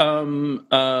off, the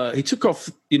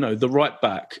right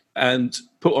back and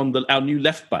put on our new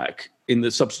left back in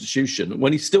the substitution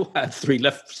when he still had three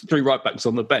right backs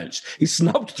on the bench. He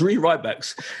snubbed three right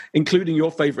backs, including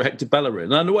your favourite Hector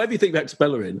Bellerin. And I know whatever you think of Hector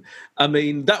Bellerin, I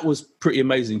mean, that was pretty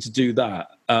amazing to do that.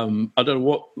 I don't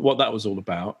know what that was all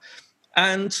about.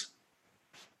 And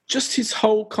just his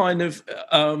whole kind of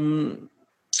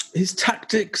his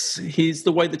tactics,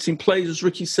 the way the team plays, as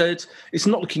Ricky said, it's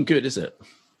not looking good, is it?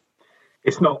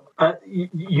 It's not.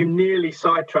 You nearly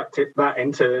sidetracked that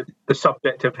into the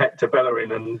subject of Hector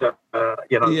Bellerin, and I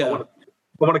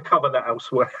want to cover that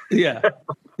elsewhere. Yeah.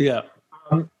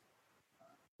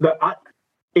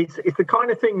 It's the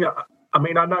kind of thing that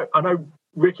I know.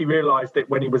 Ricky realised it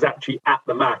when he was actually at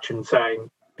the match and saying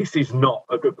this is not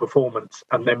a good performance,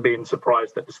 and then being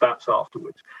surprised at the stats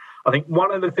afterwards. I think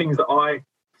one of the things that I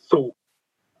thought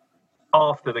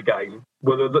after the game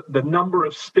were the number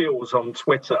of stills on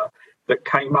Twitter that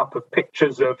came up of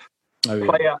pictures of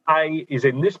player A is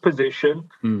in this position.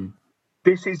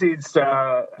 This is his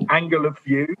angle of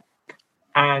view,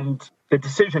 and the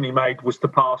decision he made was to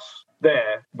pass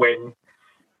there. When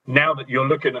now that you're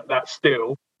looking at that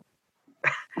still,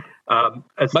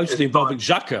 mostly involving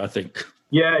Xhaka, I think.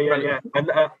 Yeah.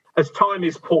 And as time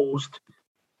is paused,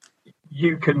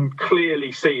 you can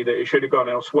clearly see that it should have gone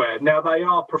elsewhere. Now, they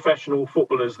are professional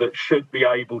footballers that should be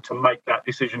able to make that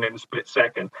decision in a split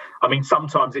second. I mean,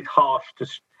 sometimes it's harsh to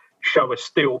show a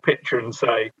still picture and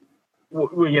say, well,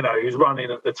 he was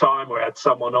running at the time or had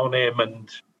someone on him and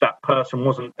that person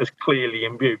wasn't as clearly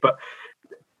in view. But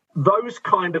those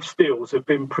kind of stills have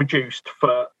been produced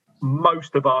for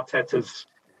most of Arteta's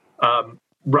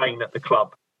reign at the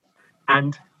club.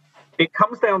 And it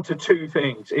comes down to two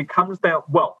things. It comes down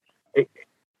to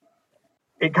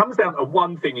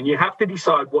one thing, and you have to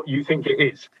decide what you think it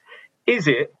is. Is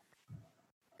it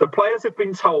The players have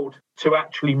been told to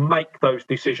actually make those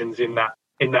decisions in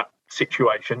that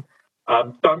situation.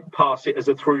 Don't pass it as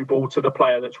a through ball to the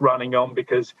player that's running on,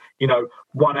 because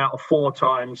 1 out of 4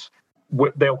 times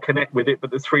they'll connect with it,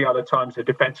 but the 3 other times the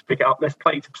defence pick it up. Let's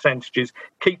play to percentages,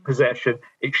 keep possession.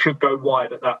 It should go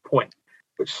wide at that point.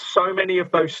 But so many of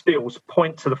those steals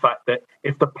point to the fact that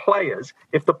if the players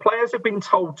have been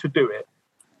told to do it,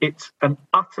 it's an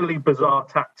utterly bizarre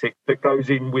tactic that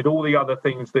goes in with all the other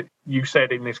things that you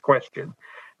said in this question.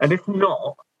 And if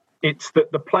not, it's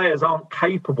that the players aren't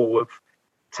capable of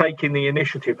taking the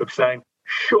initiative of saying,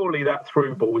 surely that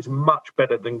through ball is much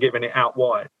better than giving it out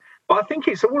wide. But I think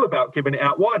it's all about giving it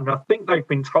out wide. And I think they've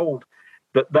been told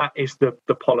that is the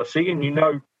policy.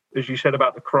 And as you said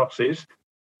about the crosses,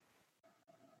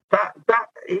 that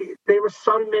there are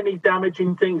so many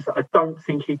damaging things that I don't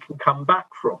think he can come back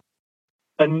from.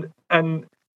 And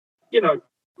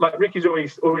like Ricky's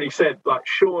already said, like,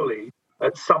 surely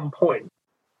at some point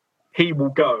he will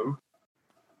go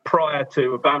prior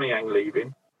to Aubameyang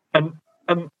leaving. And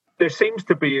there seems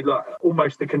to be like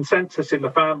almost a consensus in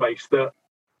the fan base that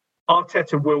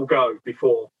Arteta will go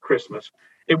before Christmas.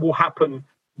 It will happen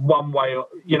one way,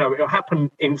 it'll happen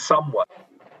in some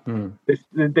way.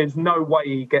 There's no way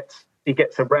he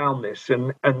gets around this,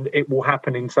 and it will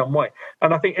happen in some way.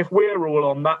 And I think if we're all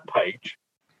on that page,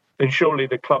 then surely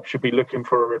the club should be looking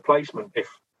for a replacement. If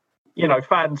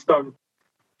fans don't,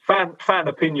 fan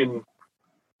opinion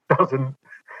doesn't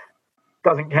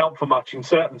count for much in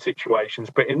certain situations,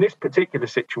 but in this particular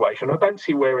situation, I don't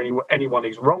see where anyone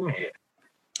is wrong here.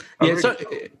 So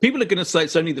people are going to say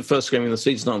it's only the first game of the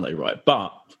season, aren't they? Right,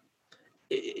 but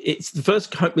it's the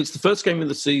first game of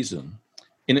the season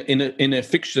in a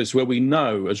fixture list where we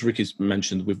know, as Ricky's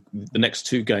mentioned, with the next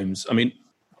 2 games. I mean,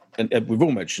 and we've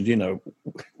all mentioned,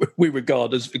 we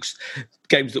regard as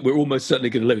games that we're almost certainly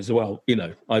going to lose. Well,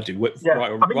 I do.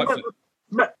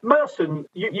 Merson,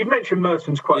 you mentioned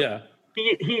Merson's quote. Yeah.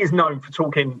 He is known for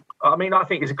talking. I mean, I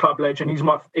think he's a club legend.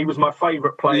 He was my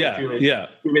favourite player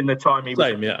during the time he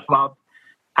was at the club.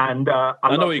 And I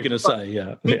know what you're going to say.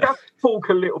 Yeah, he does talk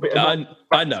a little bit.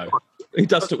 I know he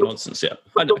does talk nonsense. Yeah,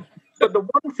 I know. But the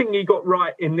one thing he got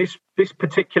right in this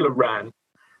particular rant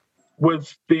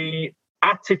was the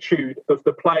attitude of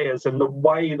the players and the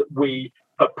way that we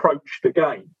approach the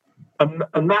game,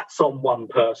 and that's on one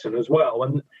person as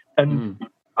well. And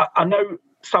I know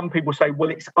some people say, well,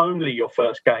 it's only your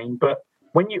first game, but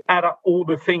when you add up all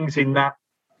the things in that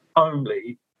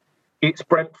only, it's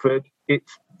Brentford,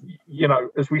 it's,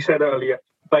 as we said earlier,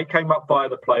 they came up via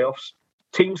the playoffs.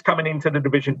 Teams coming into the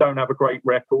division don't have a great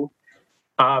record.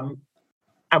 And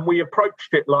we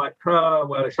approached it like,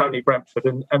 well, it's only Brentford.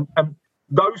 And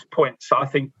those points, I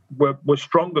think, were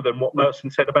stronger than what Merson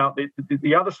said about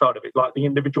the other side of it, like the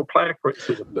individual player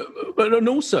criticism.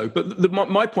 But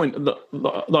my point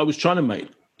that I was trying to make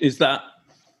is that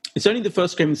it's only the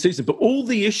first game of the season, but all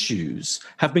the issues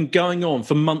have been going on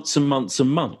for months and months and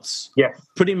months. Yes.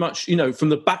 Pretty much, from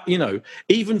the back,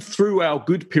 even through our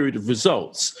good period of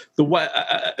results, the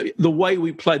way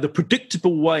we play, the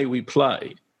predictable way we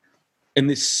play in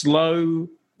this slow,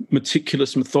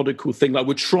 meticulous, methodical thing, like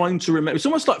we're trying to remember. It's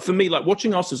almost like, for me, like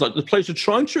watching us, is like the players are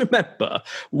trying to remember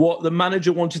what the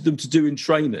manager wanted them to do in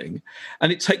training,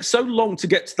 and it takes so long to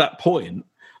get to that point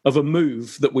of a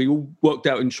move that we all worked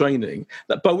out in training,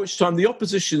 that by which time the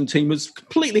opposition team was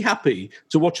completely happy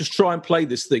to watch us try and play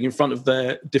this thing in front of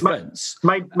their defence.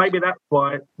 Maybe that's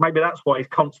why he's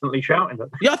constantly shouting at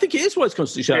them. Yeah, I think it is why he's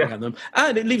constantly shouting at them.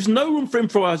 And it leaves no room for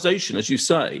improvisation, as you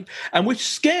say. And we're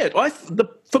scared.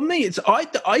 For me,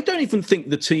 I don't even think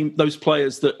the team, those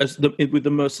players with the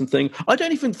Merson thing, I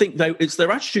don't even think it's their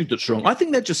attitude that's wrong. I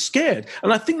think they're just scared,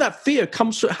 and I think that fear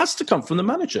has to come from the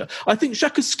manager. I think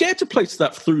Xhaka's scared to place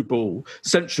that through ball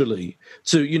centrally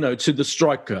to the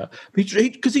striker,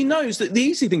 because he knows that the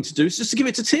easy thing to do is just to give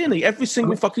it to Tierney every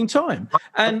single fucking time,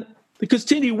 and because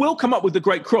Tierney will come up with the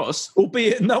great cross,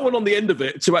 albeit no one on the end of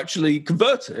it to actually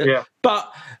convert it. Yeah.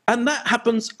 And that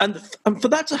happens, and for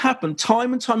that to happen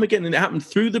time and time again, and it happened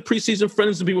through the pre-season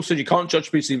friendlies, and people said you can't judge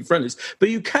pre-season friendlies, but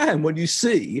you can when you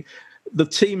see the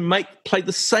team play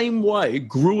the same way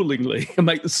gruelingly and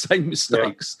make the same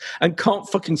mistakes and can't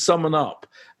fucking summon up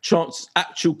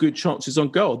actual good chances on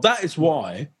goal. That is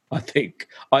why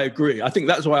I agree. I think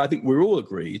that's why I think we're all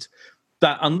agreed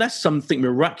that unless something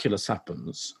miraculous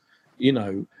happens,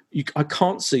 I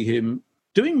can't see him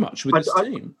doing much with this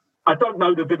team. I don't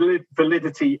know the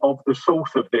validity of the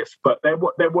source of this, but there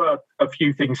were a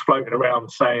few things floating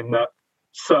around saying that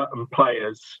certain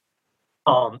players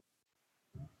aren't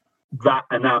that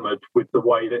enamoured with the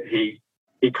way that he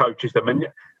coaches them,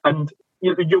 and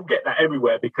you'll get that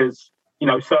everywhere, because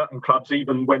certain clubs,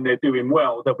 even when they're doing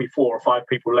well, there'll be 4 or 5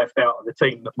 people left out of the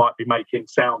team that might be making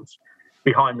sounds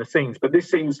behind the scenes. But this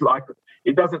seems like,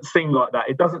 it doesn't seem like that.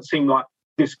 It doesn't seem like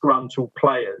disgruntled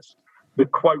players. The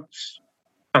quotes,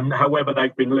 and however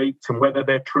they've been leaked and whether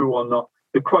they're true or not,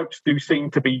 the quotes do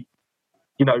seem to be,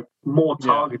 more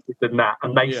targeted than that.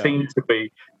 And they seem to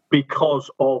be because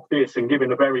of this, and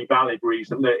given a very valid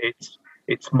reason that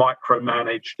it's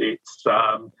micromanaged. It's,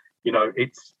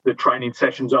 it's the training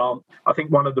sessions aren't, I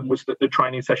think one of them was that the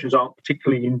training sessions aren't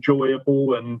particularly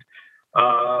enjoyable. And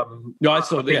I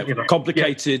saw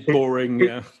complicated,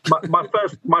 boring. My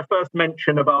first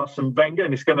mention of Arsene Wenger,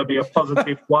 and it's going to be a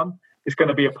positive one. It's going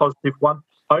to be a positive one.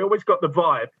 I always got the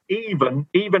vibe, even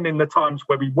in the times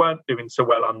where we weren't doing so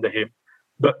well under him,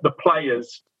 that the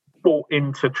players bought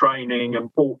into training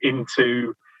and bought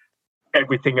into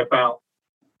everything about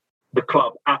the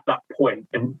club at that point.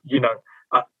 And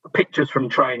pictures from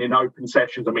training, open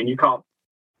sessions. I mean, you can't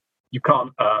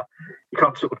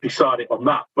sort of decide it on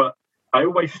that. But I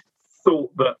always thought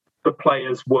that the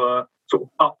players were sort of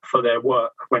up for their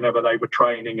work whenever they were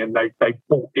training, and they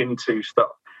bought into stuff.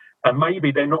 And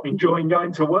maybe they're not enjoying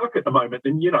going to work at the moment.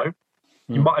 And, you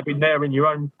might have been there in your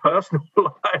own personal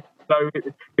life. So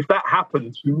if that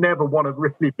happens, you never want to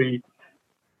really be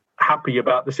happy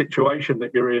about the situation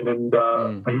that you're in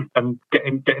and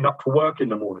getting up for work in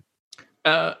the morning.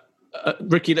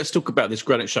 Ricky, let's talk about this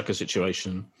Granit Xhaka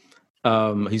situation.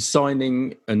 He's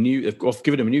signing I've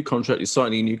given him a new contract. He's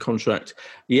signing a new contract.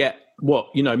 Yet,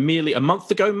 merely a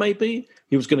month ago, maybe,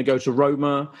 he was going to go to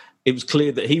Roma. It was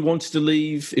clear that he wanted to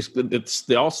leave.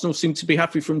 The Arsenal seemed to be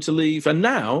happy for him to leave. And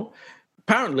now,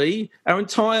 apparently, our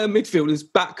entire midfield is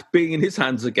back being in his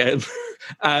hands again.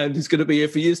 And he's going to be here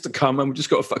for years to come, and we've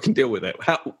just got to fucking deal with it.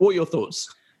 What are your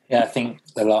thoughts? Yeah, I think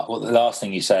the last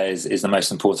thing you say is the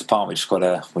most important part. We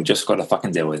just got to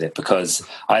fucking deal with it, because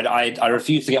I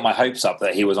refuse to get my hopes up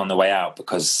that he was on the way out,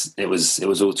 because it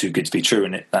was all too good to be true,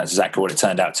 and that's exactly what it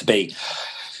turned out to be.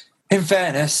 In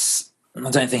fairness, I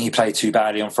don't think he played too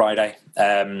badly on Friday.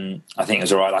 I think it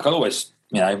was all right. Like, I'll always,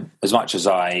 as much as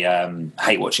I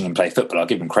hate watching him play football, I'll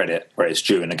give him credit where it's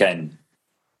due. And again,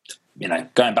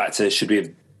 going back to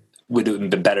would it have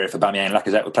been better if Aubameyang and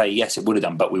Lacazette would play? Yes, it would have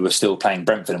done, but we were still playing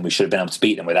Brentford, and we should have been able to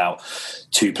beat them without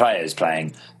 2 players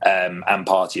playing, and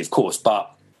Partey, of course.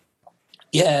 But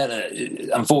yeah,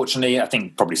 unfortunately, I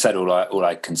think probably said all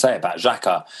I can say about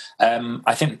Xhaka.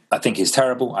 I think he's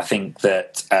terrible. I think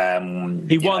that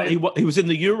he won. He was in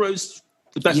the Euros,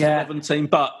 the best 11 team,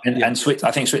 but and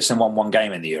I think Switzerland won 1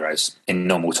 game in the Euros in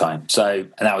normal time. So,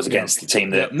 and that was against the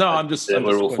team that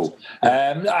were awful.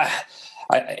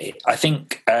 I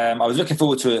think I was looking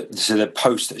forward to the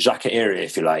post-Xhaka era,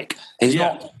 if you like. He's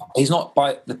not.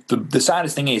 By the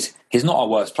saddest thing is, he's not our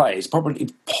worst player. He's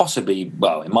possibly,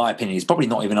 in my opinion, he's probably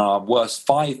not even our worst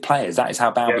 5 players. That is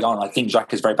how bad we are. And I think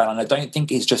Xhaka is very bad. And I don't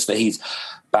think it's just that he's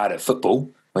bad at football,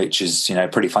 which is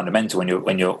pretty fundamental when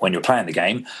you're playing the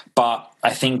game. But I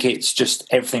think it's just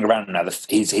everything around him now.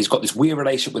 He's got this weird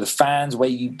relationship with the fans where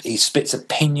he splits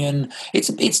opinion.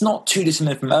 It's not too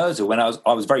dissimilar from Ozil. When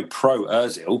I was very pro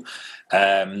Ozil,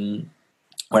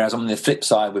 whereas on the flip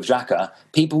side with Xhaka,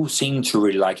 people seem to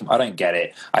really like him. I don't get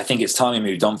it. I think it's time we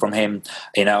moved on from him.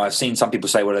 I've seen some people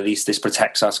say, well, at least this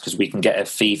protects us because we can get a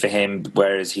fee for him.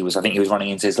 Whereas I think he was running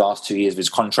into his last 2 years of his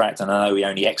contract, and I know he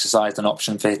only exercised an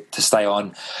option to stay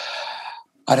on.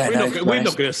 I don't know. We're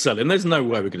not going to sell him. There's no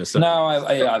way we're going to sell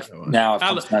him. No, I've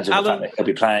come to imagine the fact that he'll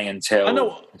be playing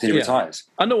until he retires.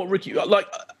 I know what Ricky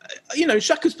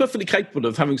Xhaka's perfectly capable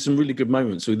of having some really good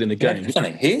moments within a game.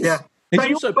 Definitely, he is. Yeah.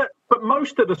 But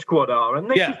most of the squad are, and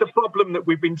this is the problem that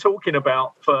we've been talking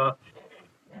about for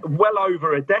well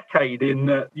over a decade. In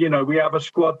that, we have a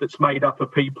squad that's made up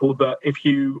of people that, if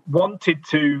you wanted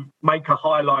to make a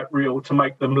highlight reel to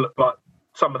make them look like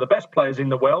some of the best players in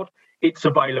the world, it's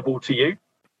available to you.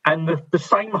 And the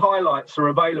same highlights are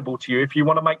available to you if you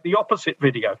want to make the opposite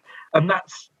video. And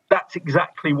that's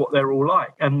exactly what they're all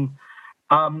like. And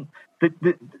the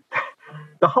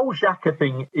whole Xhaka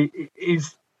thing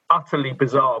is utterly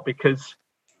bizarre, because,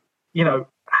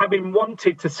 having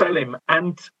wanted to sell him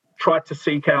and tried to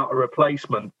seek out a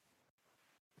replacement,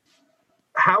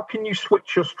 how can you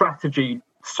switch your strategy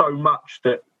so much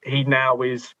that he now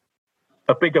is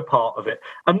a bigger part of it?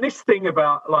 And this thing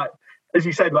about, as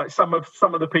you said, some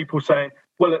of the people saying,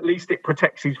 well, at least it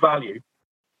protects his value.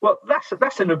 Well,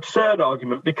 that's an absurd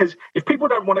argument, because if people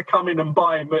don't want to come in and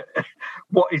buy him at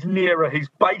what is nearer his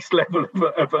base level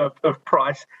of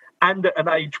price, and at an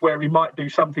age where he might do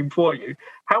something for you,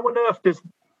 how on earth does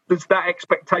does that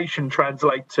expectation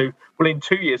translate to, well, in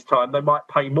 2 years' time, they might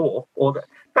pay more? Or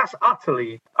that's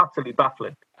utterly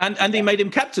baffling. And he made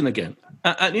him captain again.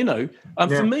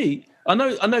 For me, I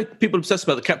know people are obsessed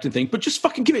about the captain thing, but just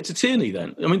fucking give it to Tierney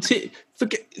then. I mean,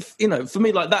 for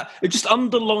me, like that, it just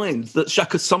underlines that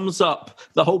Xhaka sums up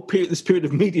the whole this period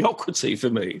of mediocrity for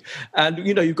me. And,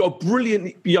 you've got a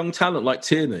brilliant young talent like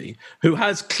Tierney who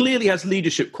clearly has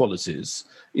leadership qualities,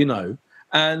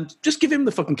 and just give him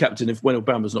the fucking captain when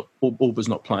Auba's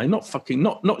not playing. Not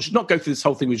go through this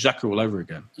whole thing with Xhaka all over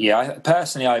again. Yeah,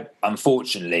 I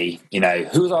unfortunately,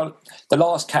 who was the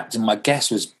last captain? My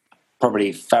guess was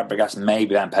probably Fabregas and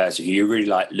maybe Van Persie, who you really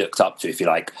looked up to, if you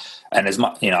like. And as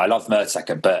much, I love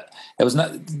Mertesacker, but there was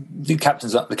the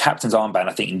captain's armband.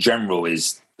 I think in general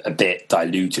is a bit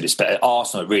diluted. But at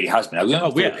Arsenal, it really has been.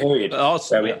 A period.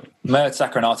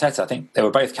 Mertesacker and Arteta, I think they were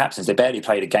both captains. They barely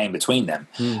played a game between them.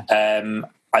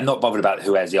 I'm not bothered about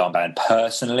who has the armband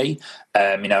personally,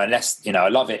 unless, I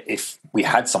love it if we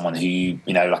had someone who,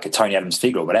 like a Tony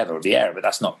Adams-Figo or whatever, or Vieira, but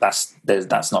that's not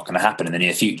going to happen in the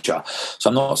near future. So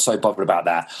I'm not so bothered about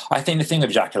that. I think the thing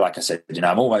with Xhaka, like I said,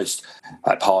 I'm almost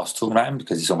past talking about him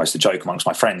because it's almost a joke amongst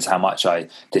my friends how much I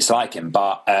dislike him.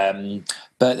 But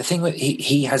the thing with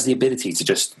he has the ability to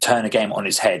just turn a game on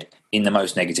its head in the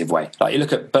most negative way. Like you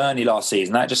look at Burnley last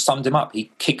season, that just summed him up. He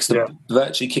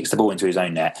virtually kicks the ball into his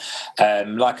own net.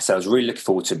 Like I said, I was really looking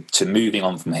forward to moving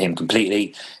on from him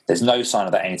completely. There's no sign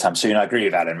of that anytime soon. I agree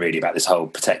with Alan really about this whole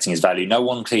protecting his value. No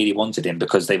one clearly wanted him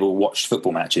because they've all watched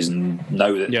football matches and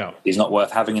know that he's not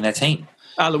worth having in their team.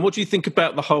 Alan, what do you think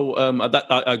about the whole?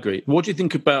 I agree. What do you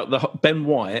think about Ben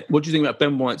White? What do you think about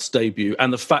Ben White's debut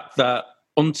and the fact that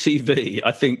on TV,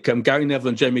 I think Gary Neville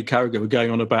and Jamie Carragher were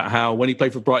going on about how when he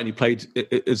played for Brighton, he played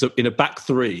in a back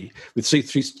three with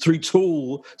three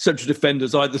tall central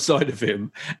defenders either side of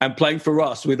him, and playing for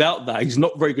us without that, he's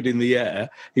not very good in the air.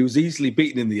 He was easily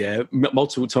beaten in the air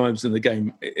multiple times in the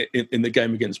game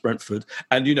against Brentford,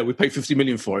 and we paid 50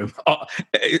 million for him.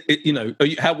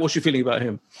 What's your feeling about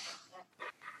him?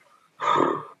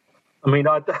 I mean,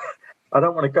 I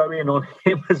don't want to go in on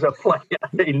him as a player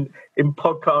in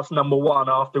podcast number 1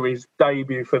 after his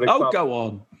debut for the club. Oh, go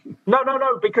on.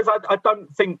 No, because I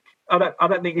don't think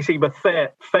it's either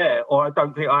fair, or I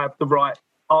don't think I have the right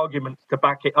arguments to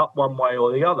back it up one way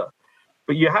or the other.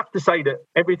 But you have to say that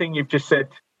everything you've just said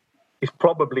is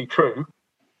probably true,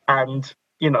 and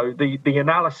the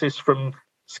analysis from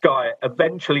Sky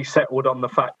eventually settled on the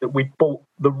fact that we bought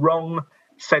the wrong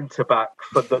centre back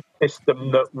for the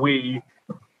system that we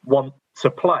want to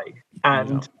play,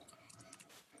 and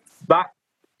that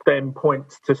then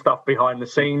points to stuff behind the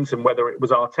scenes, and whether it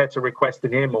was Arteta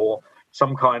requesting him or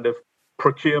some kind of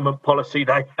procurement policy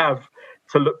they have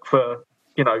to look for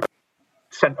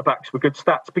centre backs with good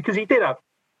stats, because he did have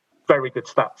very good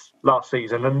stats last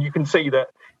season, and you can see that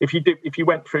if you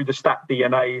went through the stat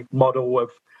DNA model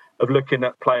of looking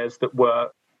at players that were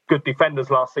good defenders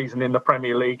last season in the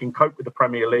Premier League and cope with the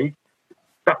Premier League,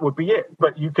 that would be it.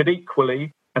 But you could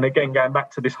equally, and again, going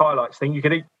back to this highlights thing, you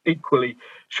could equally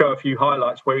show a few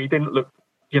highlights where he didn't look,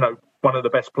 one of the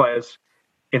best players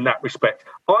in that respect.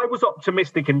 I was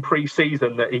optimistic in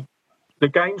pre-season that the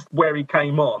games where he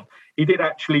came on, he did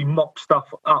actually mop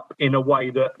stuff up in a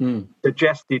way that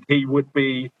suggested he would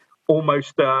be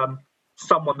almost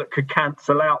someone that could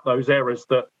cancel out those errors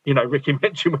that, Ricky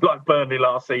mentioned with like Burnley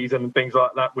last season and things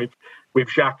like that with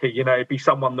Xhaka. It'd be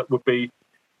someone that would be,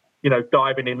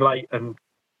 diving in late and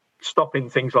stopping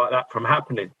things like that from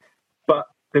happening. But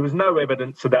there was no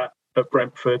evidence of that at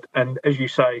Brentford. And as you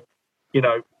say,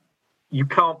 you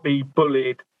can't be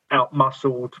bullied,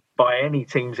 out-muscled by any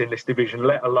teams in this division,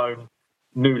 let alone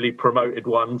newly promoted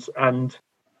ones. And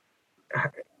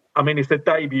I mean, it's the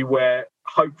debut where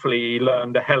hopefully he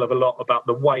learned a hell of a lot about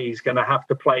the way he's going to have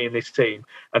to play in this team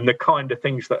and the kind of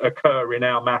things that occur in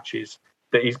our matches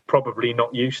that he's probably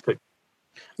not used to.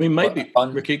 I mean, maybe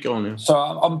Ricky, go on. So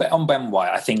on Ben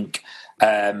White, I think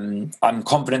I'm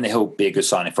confident that he'll be a good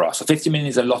signing for us. So 50 million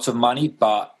is a lot of money,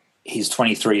 but he's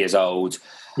 23 years old.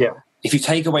 Yeah. If you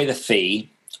take away the fee,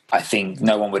 I think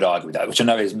no one would argue with that, which I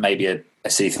know is maybe a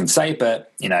silly thing to say,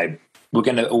 but we're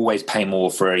going to always pay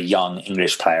more for a young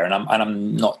English player, and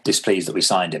I'm not displeased that we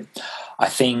signed him. I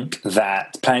think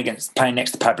that playing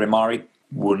next to Pablo Mari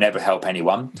will never help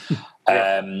anyone.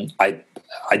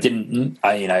 I didn't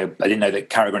know that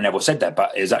Carragher and Neville said that,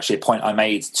 but it was actually a point I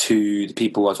made to the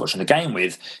people I was watching the game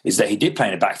with, is that he did play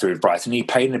in a back three with Brighton. He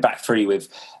played in a back three with,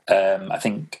 I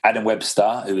think, Adam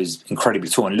Webster, who is incredibly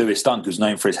tall, and Lewis Dunk, who's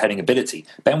known for his heading ability.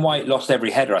 Ben White lost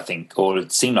every header, I think, or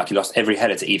it seemed like he lost every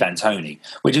header to Ivan Toney,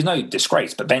 which is no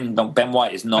disgrace. But Ben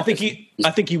White is not.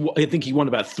 I think he won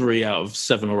about 3 out of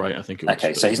 7 or 8. I think it was.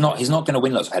 Okay, so he's not going to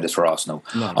win lots of headers for Arsenal.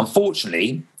 No.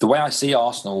 Unfortunately, the way I see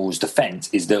Arsenal's defence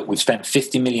is that we've spent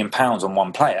 £50 million on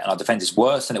one player, and our defence is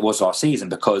worse than it was last season,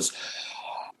 because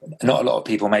not a lot of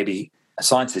people maybe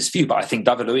assigned to this view, but I think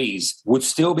David Luiz would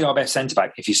still be our best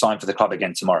centre-back if he signed for the club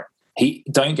again tomorrow.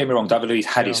 Don't get me wrong, David Luiz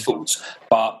had his faults,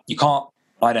 but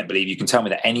I don't believe you can tell me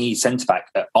that any centre-back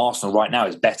at Arsenal right now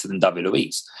is better than David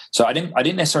Luiz. So I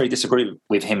didn't necessarily disagree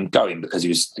with him going, because he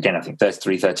was, again, I think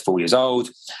 33, 34 years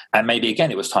old, and maybe,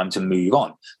 again, it was time to move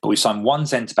on. But we signed one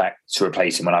centre-back to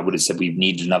replace him when I would have said we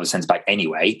needed another centre-back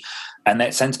anyway, and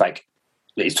that centre-back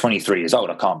is 23 years old.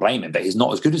 I can't blame him, but he's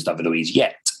not as good as David Luiz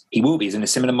yet. He will be. He's in a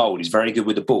similar mould. He's very good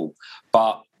with the ball.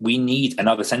 But we need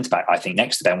another centre-back, I think,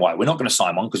 next to Ben White. We're not going to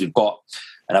sign one because we've got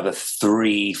another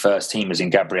 3 first-teamers in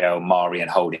Gabriel, Mari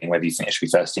and Holding, whether you think it should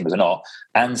be first-teamers or not,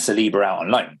 and Saliba out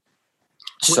on loan.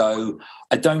 So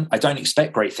I don't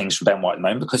expect great things from Ben White at the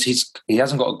moment, because he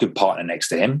hasn't got a good partner next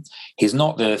to him. He's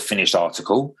not the finished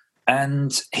article,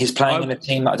 and he's playing in a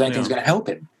team that I don't think is going to help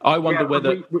him. I wonder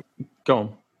whether... Go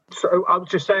on. So I was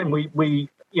just saying, we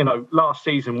last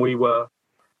season we were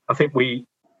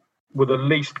the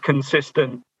least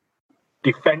consistent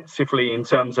defensively in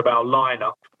terms of our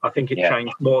lineup. I think it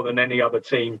changed more than any other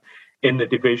team in the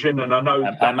division, and I know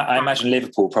I imagine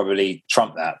Liverpool probably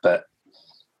trumped that, but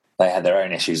they had their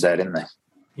own issues there, didn't they?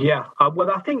 Yeah, well,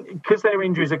 I think because their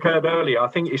injuries occurred earlier, I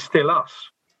think it's still us.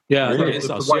 Yeah, really? It's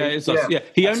us. It's us.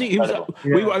 Yeah,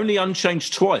 we were only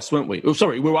unchanged twice, weren't we? Oh,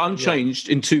 sorry, we were unchanged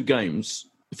in 2 games.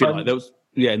 If you like, there was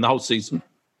in the whole season.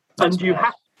 And you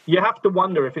have to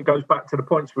wonder if it goes back to the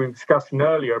points we were discussing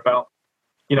earlier about,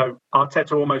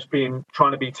 Arteta almost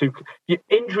trying to be too.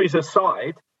 Injuries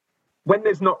aside, when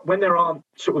there aren't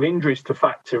sort of injuries to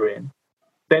factor in,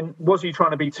 then was he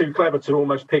trying to be too clever to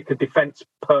almost pick a defence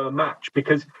per match?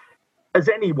 Because as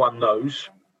anyone knows,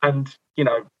 and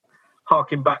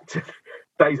harking back to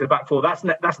days of the back four, that's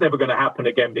never going to happen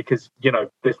again, because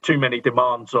there's too many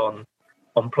demands on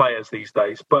players these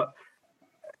days. But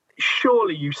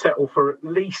surely you settle for at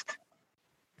least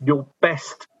your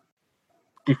best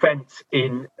defence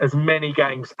in as many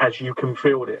games as you can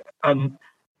field it. And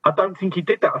I don't think he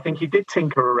did that. I think he did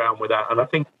tinker around with that. And I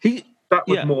think that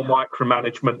was more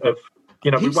micromanagement of,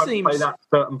 we won't play that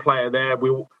certain player there.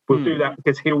 We'll do that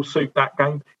because he'll suit that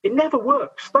game. It never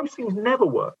works. Those things never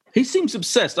work. He seems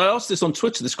obsessed. I asked this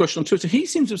question on Twitter. He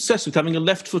seems obsessed with having a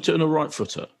left footer and a right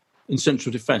footer in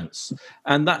central defence.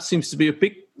 And that seems to be a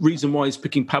big reason why he's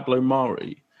picking Pablo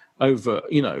Mari over,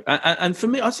 and for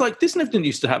me, I was like, this never didn't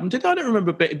used to happen. I don't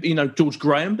remember, George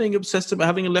Graham being obsessed about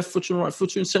having a left footer and right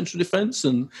footer in central defence,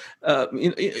 and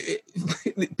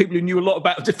people who knew a lot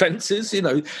about defences.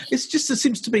 It's just, it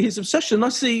seems to be his obsession. I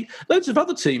see loads of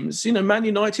other teams, Man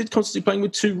United constantly playing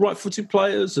with 2 right-footed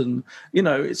players, and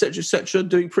et cetera,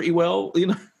 doing pretty well.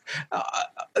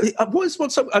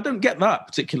 I don't get that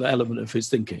particular element of his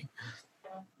thinking.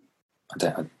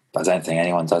 I don't think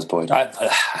anyone does, Boyd.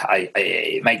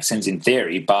 It makes sense in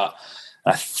theory, but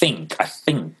I think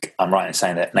I'm right in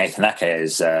saying that Nathan Ake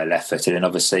is left-footed, and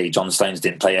obviously John Stones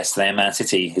didn't play yesterday in Man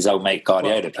City. His old mate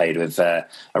Guardiola played with a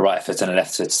right foot and a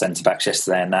left foot centre-backs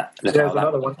yesterday, and that look how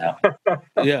that went out.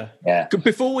 Yeah.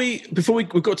 Before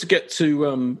we've got to get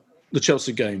to the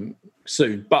Chelsea game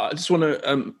soon, but I just want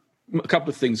to a couple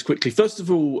of things quickly. First of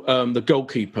all, the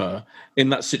goalkeeper in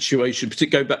that situation,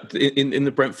 particularly going back in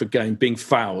the Brentford game, being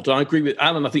fouled. I agree with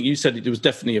Alan. I think you said it was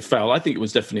definitely a foul. I think it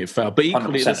was definitely a foul. But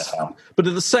equally, but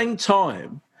at the same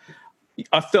time,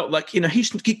 I felt like he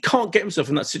can't get himself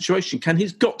in that situation.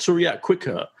 He's got to react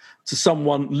quicker to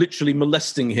someone literally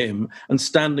molesting him and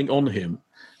standing on him,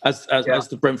 as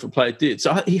the Brentford player did.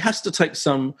 So he has to take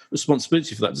some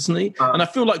responsibility for that, doesn't he? And I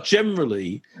feel like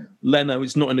generally Leno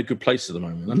is not in a good place at the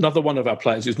moment. Another one of our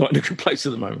players who's not in a good place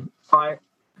at the moment. I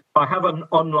have an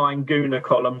online Gooner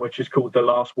column which is called The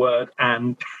Last Word,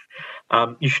 and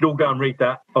you should all go and read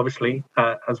that, obviously,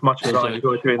 as much as I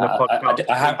enjoy doing the podcast.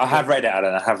 I have read it,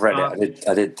 Alan. I have read it.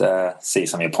 I did see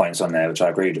some of your points on there, which I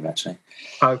agreed with, actually.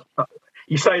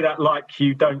 You say that like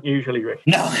you don't usually read.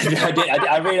 No, I did.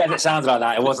 I realised it sounded like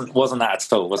that. It wasn't that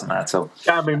at all.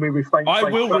 I mean, we refrain. I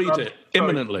will read it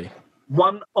imminently.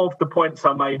 One of the points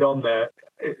I made on there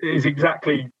is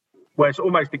exactly, well, it's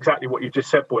almost exactly what you just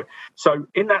said, Boy. So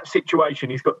in that situation,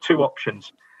 he's got 2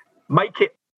 options: make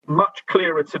much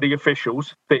clearer to the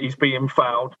officials that he's being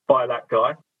fouled by that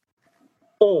guy,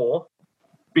 or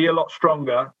be a lot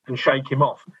stronger and shake him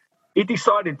off. He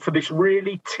decided for this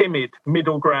really timid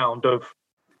middle ground of,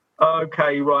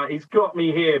 okay, right, he's got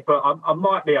me here, but I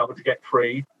might be able to get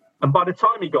free. And by the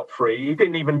time he got free, he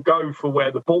didn't even go for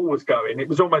where the ball was going. It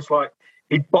was almost like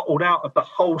he'd bottled out of the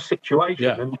whole situation.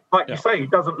 Yeah. And like you say, he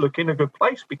doesn't look in a good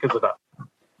place because of that.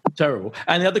 Terrible.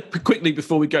 And the other, quickly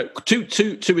before we go, two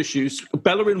issues.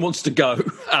 Bellerin wants to go,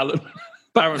 Alan,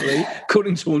 apparently,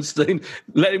 according to Ornstein.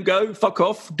 Let him go, fuck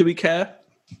off. Do we care?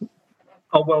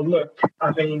 Oh, well, look,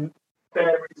 I mean,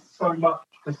 there is so much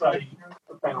to say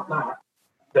about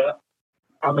that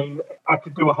I mean, I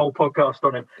could do a whole podcast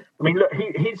on him. I mean, look,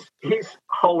 his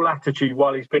whole attitude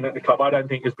while he's been at the club, I don't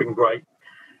think has been great.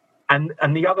 And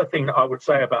the other thing that I would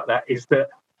say about that is that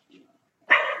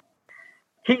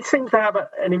he seems to have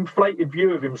an inflated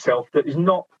view of himself that is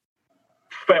not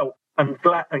felt, and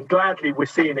gladly we're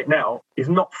seeing it now, is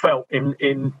not felt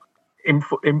in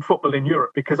football in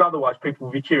Europe, because otherwise people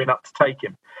will be queuing up to take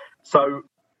him. So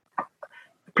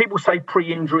people say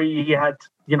pre-injury he had,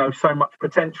 so much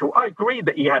potential. I agree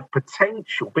that he had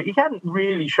potential, but he hadn't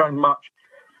really shown much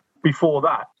before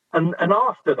that. And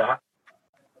after that,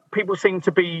 people seem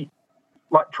to be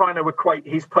like trying to equate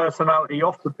his personality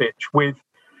off the pitch with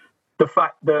the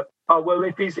fact that,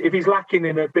 if he's lacking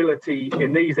in ability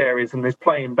in these areas and is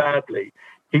playing badly,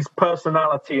 his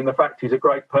personality and the fact he's a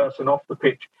great person off the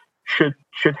pitch should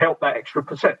help that extra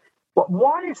percent. But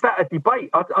why is that a debate?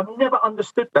 I've never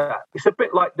understood that. It's a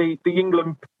bit like the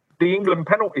England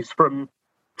penalties from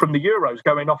the Euros,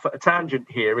 going off at a tangent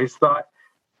here, is that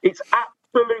it's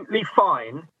absolutely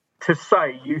fine to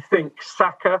say you think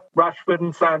Saka, Rashford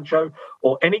and Sancho,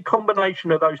 or any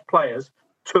combination of those players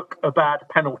took a bad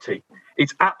penalty.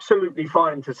 It's absolutely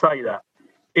fine to say that.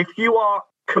 If you are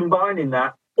combining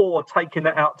that or taking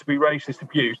that out to be racist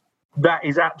abuse, that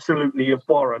is absolutely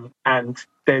abhorrent, and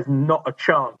there's not a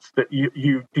chance that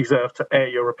you deserve to air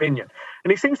your opinion.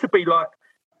 And it seems to be like,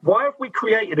 why have we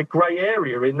created a grey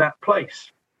area in that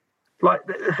place? Like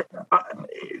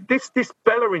this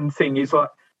Bellerin thing is like,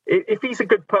 if he's a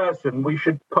good person, we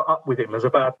should put up with him as a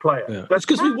bad player. Yeah. That's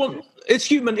because it's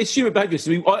human behaviour. I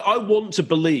mean, I want to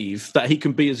believe that he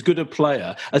can be as good a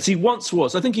player as he once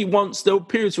was. I think there were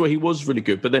periods where he was really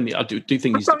good, but then I do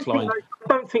think he's declined.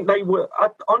 I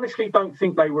honestly don't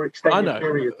think they were extended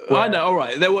periods. I know, all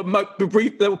right. There were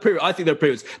periods. I think there were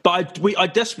periods. But I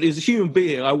desperately, as a human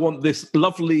being, I want this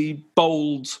lovely,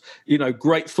 bold,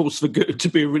 great force for good to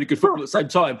be a really good footballer at the same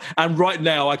time. And right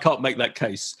now, I can't make that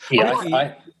case.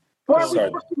 Yeah, Why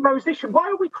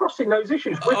are we crossing those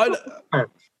issues?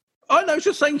 I know, it's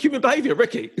just saying human behaviour,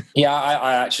 Ricky. Yeah,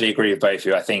 I actually agree with both of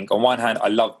you. I think, on one hand, I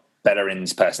love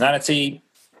Bellerin's personality,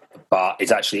 but I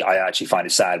actually find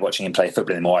it sad watching him play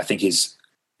football anymore. I think he's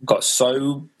got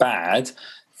so bad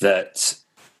that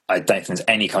I don't think there's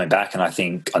any coming back,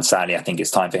 and sadly, I think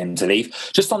it's time for him to leave.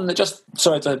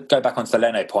 Sorry to go back onto the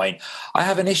Leno point. I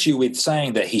have an issue with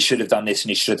saying that he should have done this and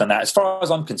he should have done that. As far as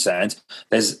I'm concerned,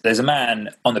 there's a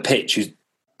man on the pitch whose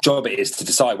job it is to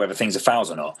decide whether things are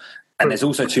fouls or not. And there's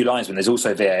also two linesmen. There's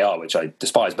also VAR, which I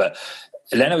despise, but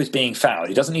Leno is being fouled.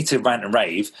 He doesn't need to rant and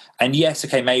rave. And yes,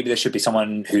 okay, maybe there should be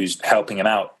someone who's helping him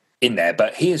out in there,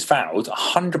 but he is fouled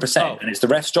 100%, and it's the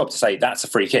ref's job to say that's a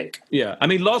free kick. Yeah, I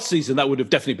mean, last season that would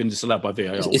have definitely been disallowed by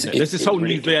VAR. There's this whole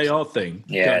new VAR thing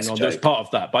going on. There's part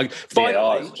of that. But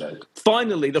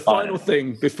finally, the final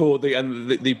thing before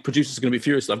the producers are going to be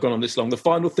furious that I've gone on this long. The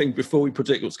final thing before we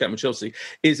predict what's going to happen with Chelsea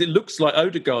is it looks like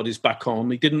Odegaard is back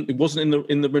on. He wasn't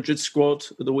in the Madrid squad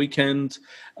at the weekend.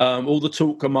 All the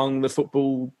talk among the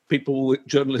football people,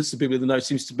 journalists, and people in the know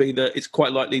seems to be that it's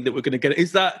quite likely that we're going to get it.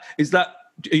 Is that?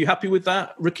 Are you happy with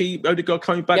that, Ricky? Odegaard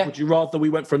coming back? Yeah. Would you rather we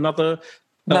went for another?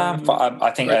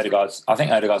 I think Odegaard's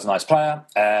a nice player.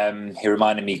 He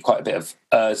reminded me quite a bit of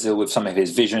Ozil with some of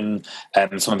his vision,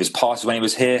 some of his passes when he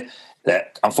was here.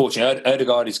 That unfortunately,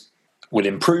 Odegaard will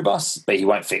improve us, but he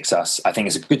won't fix us. I think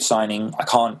it's a good signing. I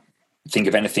can't think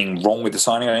of anything wrong with the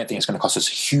signing. I don't think it's going to cost us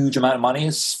a huge amount of money,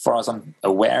 as far as I'm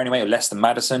aware, anyway, or less than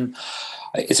Maddison.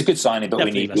 It's a good signing, but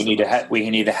we need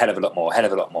a hell of a lot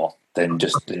more than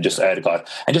just Odegaard.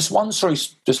 And just one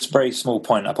very small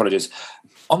point. Apologies.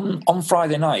 On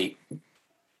Friday night,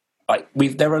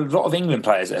 there are a lot of England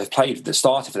players that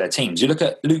started for their teams. You look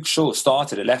at Luke Shaw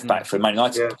started at left back for Man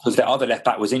United because their other left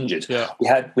back was injured. Yeah. We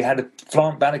had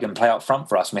Florent Balogun play up front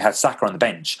for us, and we had Saka on the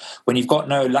bench. When you've got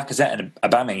no Lacazette and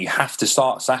Aubameyang, you have to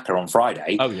start Saka on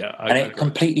Friday. Oh yeah, and it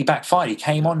completely backfired. He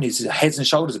came on his heads and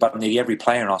shoulders above nearly every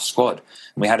player in our squad.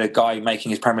 And we had a guy making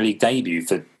his Premier League debut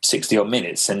for 60 odd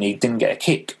minutes, and he didn't get a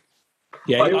kick.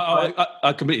 Yeah,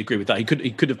 I completely agree with that.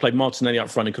 He could have played Martinelli up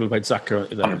front. He could have played Xhaka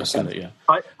there. 100%. Yeah.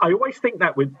 I always think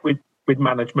that with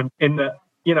management, in that,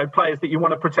 you know, players that you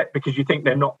want to protect because you think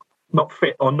they're not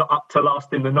fit or not up to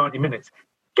last in the 90 minutes.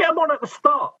 Get them on at the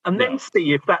start and then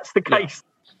see if that's the case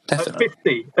at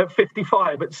 50, at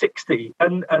 55, at 60.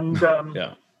 And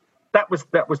that was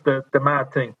the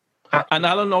mad thing. And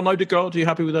Alan, on Odegaard, are you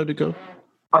happy with Odegaard?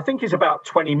 I think he's about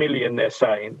 20 million, they're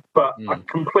saying, but I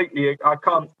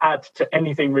can't add to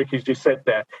anything Ricky's just said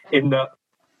there, in that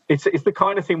it's the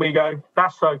kind of thing where you go,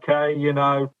 that's okay, you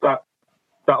know,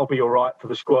 that'll be all right for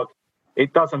the squad.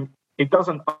 It doesn't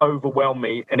overwhelm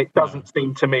me, and it doesn't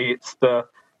seem to me it's the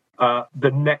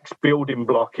next building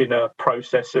block in a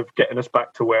process of getting us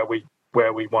back to where we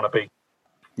want to be.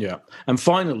 Yeah. And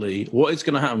finally, what is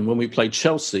going to happen when we play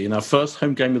Chelsea in our first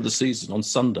home game of the season on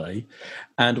Sunday,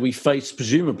 and we face,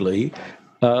 presumably,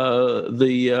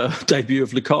 the debut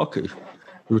of Lukaku,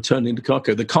 returning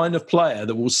Lukaku, the kind of player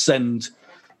that will send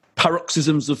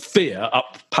paroxysms of fear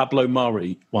up Pablo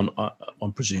Mari, one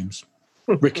presumes.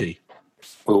 Ricky.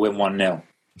 We'll win 1-0.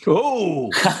 Oh,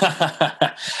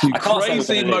 you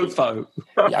crazy mofo.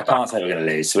 I can't say we're going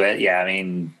to lose. So, yeah, I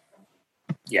mean...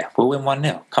 Yeah, we'll win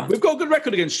 1-0. We've got a good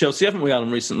record against Chelsea, haven't we,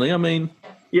 Alan, recently? I mean...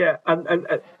 Yeah, and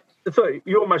sorry,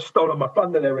 you almost stole on my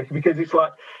thunder there, Ricky, because it's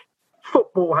like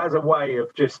football has a way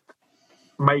of just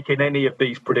making any of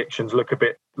these predictions look a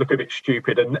bit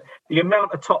stupid. And the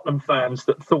amount of Tottenham fans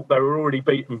that thought they were already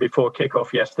beaten before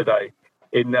kickoff yesterday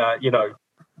in,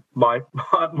 my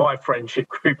friendship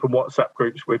group and WhatsApp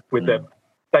groups with them,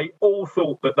 they all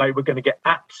thought that they were going to get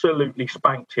absolutely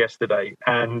spanked yesterday.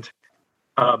 And...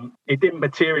 it didn't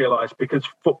materialise because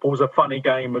football's a funny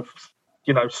game of,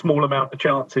 you know, small amount of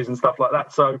chances and stuff like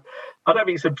that. So I don't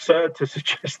think it's absurd to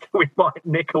suggest that we might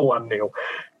nick a 1-0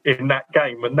 in that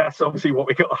game. And that's obviously what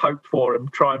we got to hope for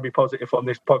and try and be positive on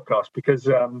this podcast, because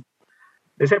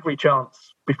there's every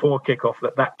chance before kickoff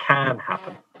that can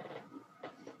happen.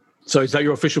 So is that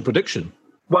your official prediction?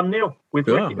 1-0 with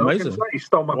Ricky. Amazing. He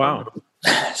stole my wow.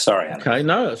 Sorry, Anna. Okay,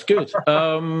 no, that's good.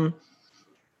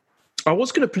 I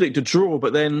was going to predict a draw,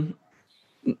 but then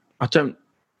I don't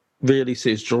really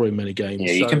see us drawing many games.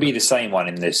 Yeah, you can be the same one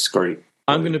in this group.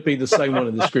 I'm going to be the same one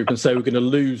in this group and say we're going to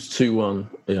lose 2-1.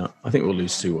 Yeah, I think we'll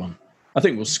lose 2-1. I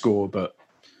think we'll score, but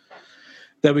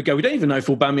there we go. We don't even know if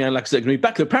Aubameyang and Lacazette are going to be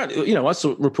back. Apparently, you know, I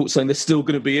saw reports saying they're still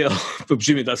going to be ill. But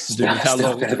presumably that's to do with how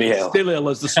long. Still ill,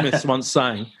 as the Smiths once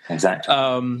sang. Exactly.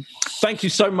 Thank you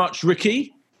so much,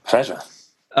 Ricky. Pleasure.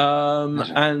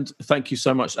 And thank you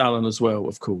so much, Alan, as well,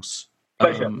 of course.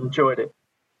 Pleasure. Enjoyed it.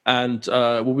 And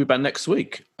we'll be back next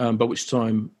week, by which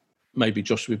time maybe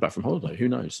Josh will be back from holiday. Who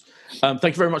knows? Thank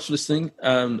you very much for listening.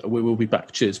 We will be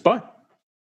back. Cheers. Bye.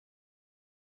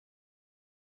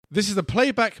 This is a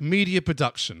Playback Media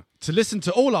production. To listen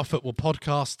to all our football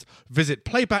podcasts, visit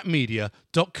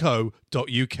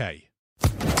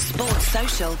playbackmedia.co.uk. Sports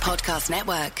Social Podcast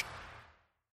Network.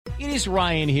 It is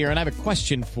Ryan here, and I have a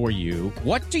question for you.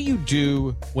 What do you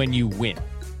do when you win?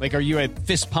 Like, are you a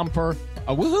fist pumper,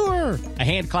 a woohooer, a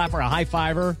hand clapper, a high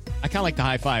fiver? I kind of like the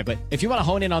high five, but if you want to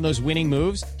hone in on those winning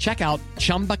moves, check out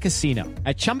Chumba Casino.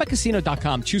 At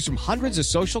ChumbaCasino.com, choose from hundreds of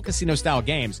social casino-style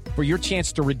games for your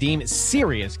chance to redeem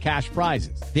serious cash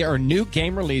prizes. There are new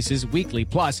game releases weekly,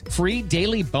 plus free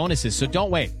daily bonuses. So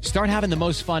don't wait. Start having the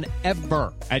most fun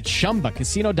ever at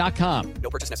ChumbaCasino.com.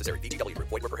 No purchase necessary. VGW Group.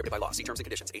 Void where prohibited by law. See terms and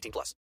conditions. 18+.